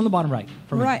bottom... That's on the bottom right.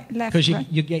 For me. Right, left, because right.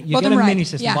 you get Bottom a right, mini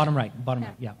system, yeah. bottom right,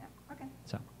 yeah. Okay.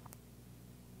 So,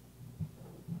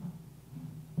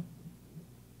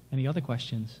 any other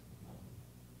questions?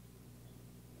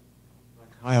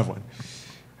 I have one.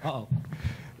 Uh-oh.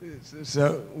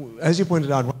 So, as you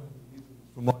pointed out, one of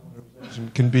the reasons for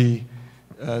modularization can be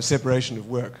separation of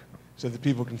work, so that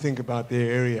people can think about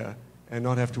their area and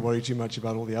not have to worry too much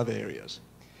about all the other areas.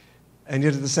 And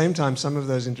yet at the same time, some of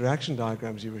those interaction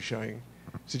diagrams you were showing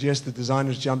suggest that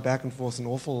designers jump back and forth an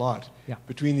awful lot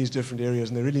between these different areas,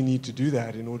 and they really need to do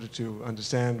that in order to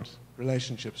understand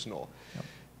relationships and all. Yep.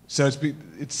 So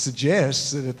it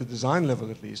suggests that at the design level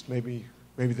at least, maybe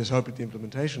there's hope at the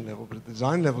implementation level, but at the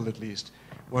design level at least,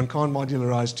 one can't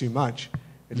modularize too much,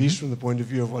 at least from the point of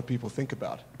view of what people think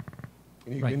about.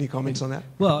 Any comments on that?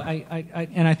 Well,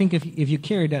 I think if you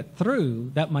carry that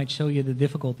through, that might show you the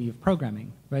difficulty of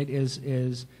programming, right?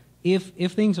 Is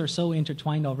if things are so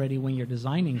intertwined already when you're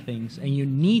designing things, and you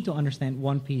need to understand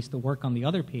one piece to work on the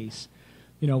other piece,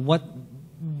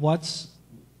 what's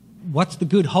the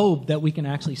good hope that we can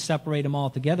actually separate them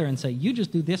all together and say, you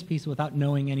just do this piece without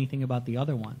knowing anything about the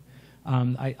other one?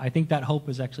 I think that hope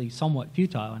is actually somewhat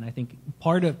futile, and I think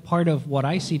part of what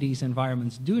I see these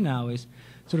environments do now is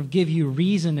sort of give you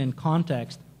reason and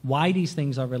context why these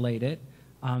things are related,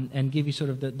 and give you sort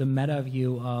of the meta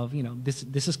view of,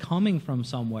 this is coming from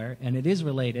somewhere, and it is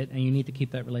related, and you need to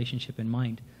keep that relationship in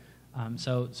mind.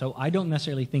 So I don't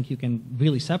necessarily think you can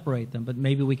really separate them, but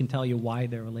maybe we can tell you why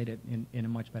they're related in a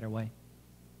much better way.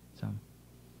 So.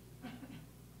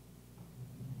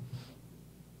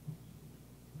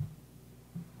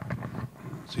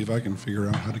 See if I can figure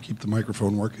out how to keep the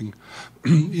microphone working.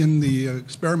 In the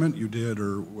experiment you did,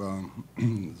 or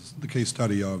the case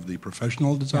study of the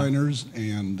professional designers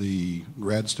and the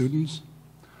grad students,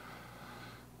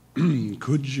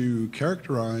 could you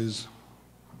characterize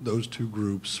those two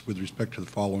groups with respect to the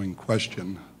following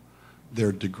question: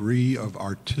 their degree of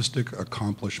artistic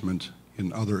accomplishment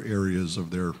in other areas of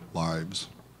their lives?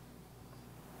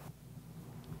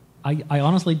 I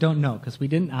honestly don't know, because we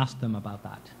didn't ask them about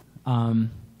that.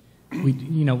 We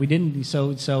didn't.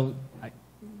 So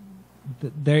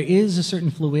there is a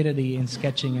certain fluidity in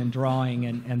sketching and drawing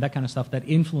and that kind of stuff that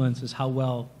influences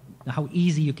how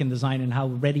easy you can design and how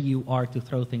ready you are to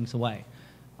throw things away.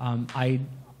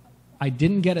 I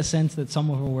didn't get a sense that some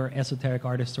of them were esoteric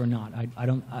artists or not. I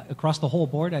don't across the whole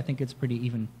board. I think it's pretty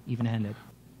even-handed.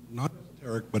 Not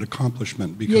esoteric, but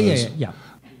accomplishment, because yeah.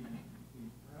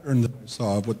 the pattern that I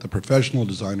saw of what the professional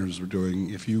designers were doing,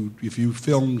 if you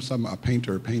filmed a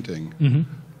painter painting, Mm-hmm.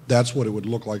 that's what it would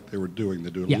look like they were doing. They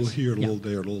do a Yes. little here, a Yeah. little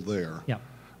there, a little there. Yeah.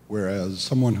 Whereas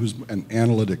someone who's an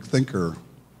analytic thinker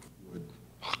would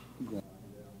go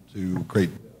to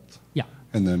great depth Yeah.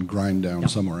 and then grind down Yep.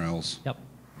 somewhere else. Yep.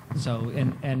 So,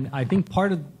 and I think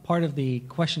part of the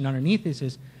question underneath this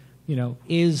is, you know,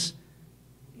 is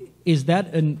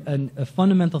that a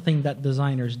fundamental thing that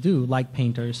designers do, like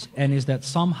painters, and is that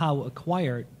somehow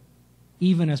acquired,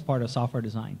 even as part of software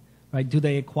design, right? Do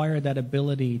they acquire that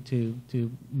ability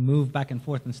to move back and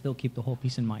forth and still keep the whole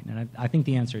piece in mind? And I think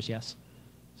the answer is yes.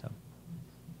 So.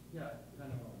 Yeah,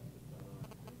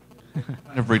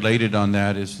 kind of related on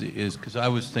that is because I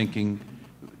was thinking,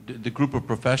 the group of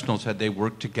professionals, had they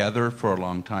worked together for a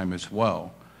long time as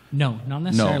well? No, not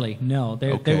necessarily. No,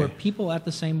 there Okay. were people at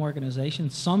the same organization.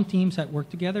 Some teams had worked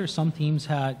together. Some teams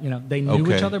had, you know, they knew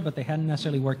each Okay. other, but they hadn't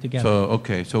necessarily worked together. So,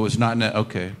 okay, so it's not,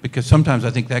 okay, because sometimes I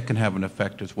think that can have an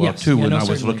effect as well, Yes, too, yeah, when no, I was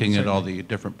certainly, looking at all certainly. the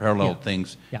different parallel Yeah.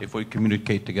 things. Yeah. If we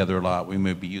communicate together a lot, we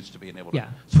may be used to being able to Yeah.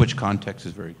 switch contexts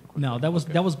very quickly. No, that was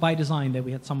Okay. that was by design that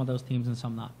we had some of those teams and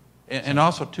some not. And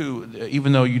also, too,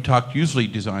 even though you talked, usually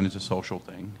design is a social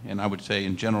thing, and I would say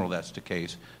in general that's the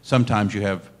case, sometimes you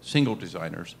have single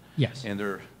designers. Yes. And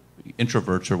they're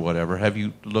introverts or whatever. Have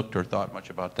you looked or thought much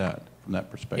about that from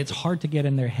that perspective? It's hard to get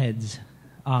in their heads.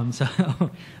 So,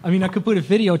 I mean, I could put a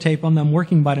videotape on them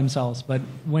working by themselves, but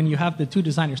when you have the two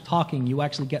designers talking, you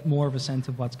actually get more of a sense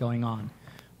of what's going on.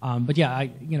 But yeah,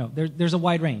 there's a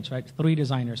wide range, right? 3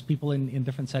 designers, people in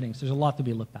different settings. There's a lot to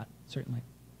be looked at, certainly.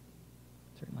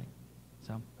 Certainly.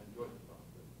 So,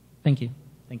 thank you.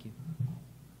 Thank you.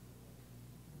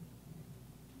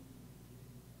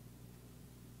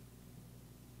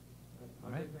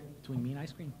 All right, between me and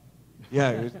ice cream.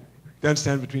 Yeah, don't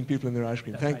stand between people and their ice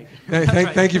cream. That's right.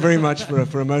 Thank you very much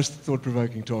for a most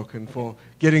thought-provoking talk and for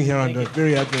getting here under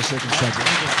very adverse circumstances.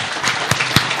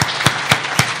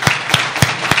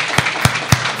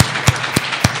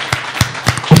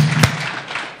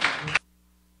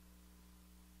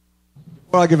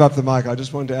 Before I give up the mic, I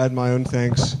just want to add my own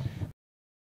thanks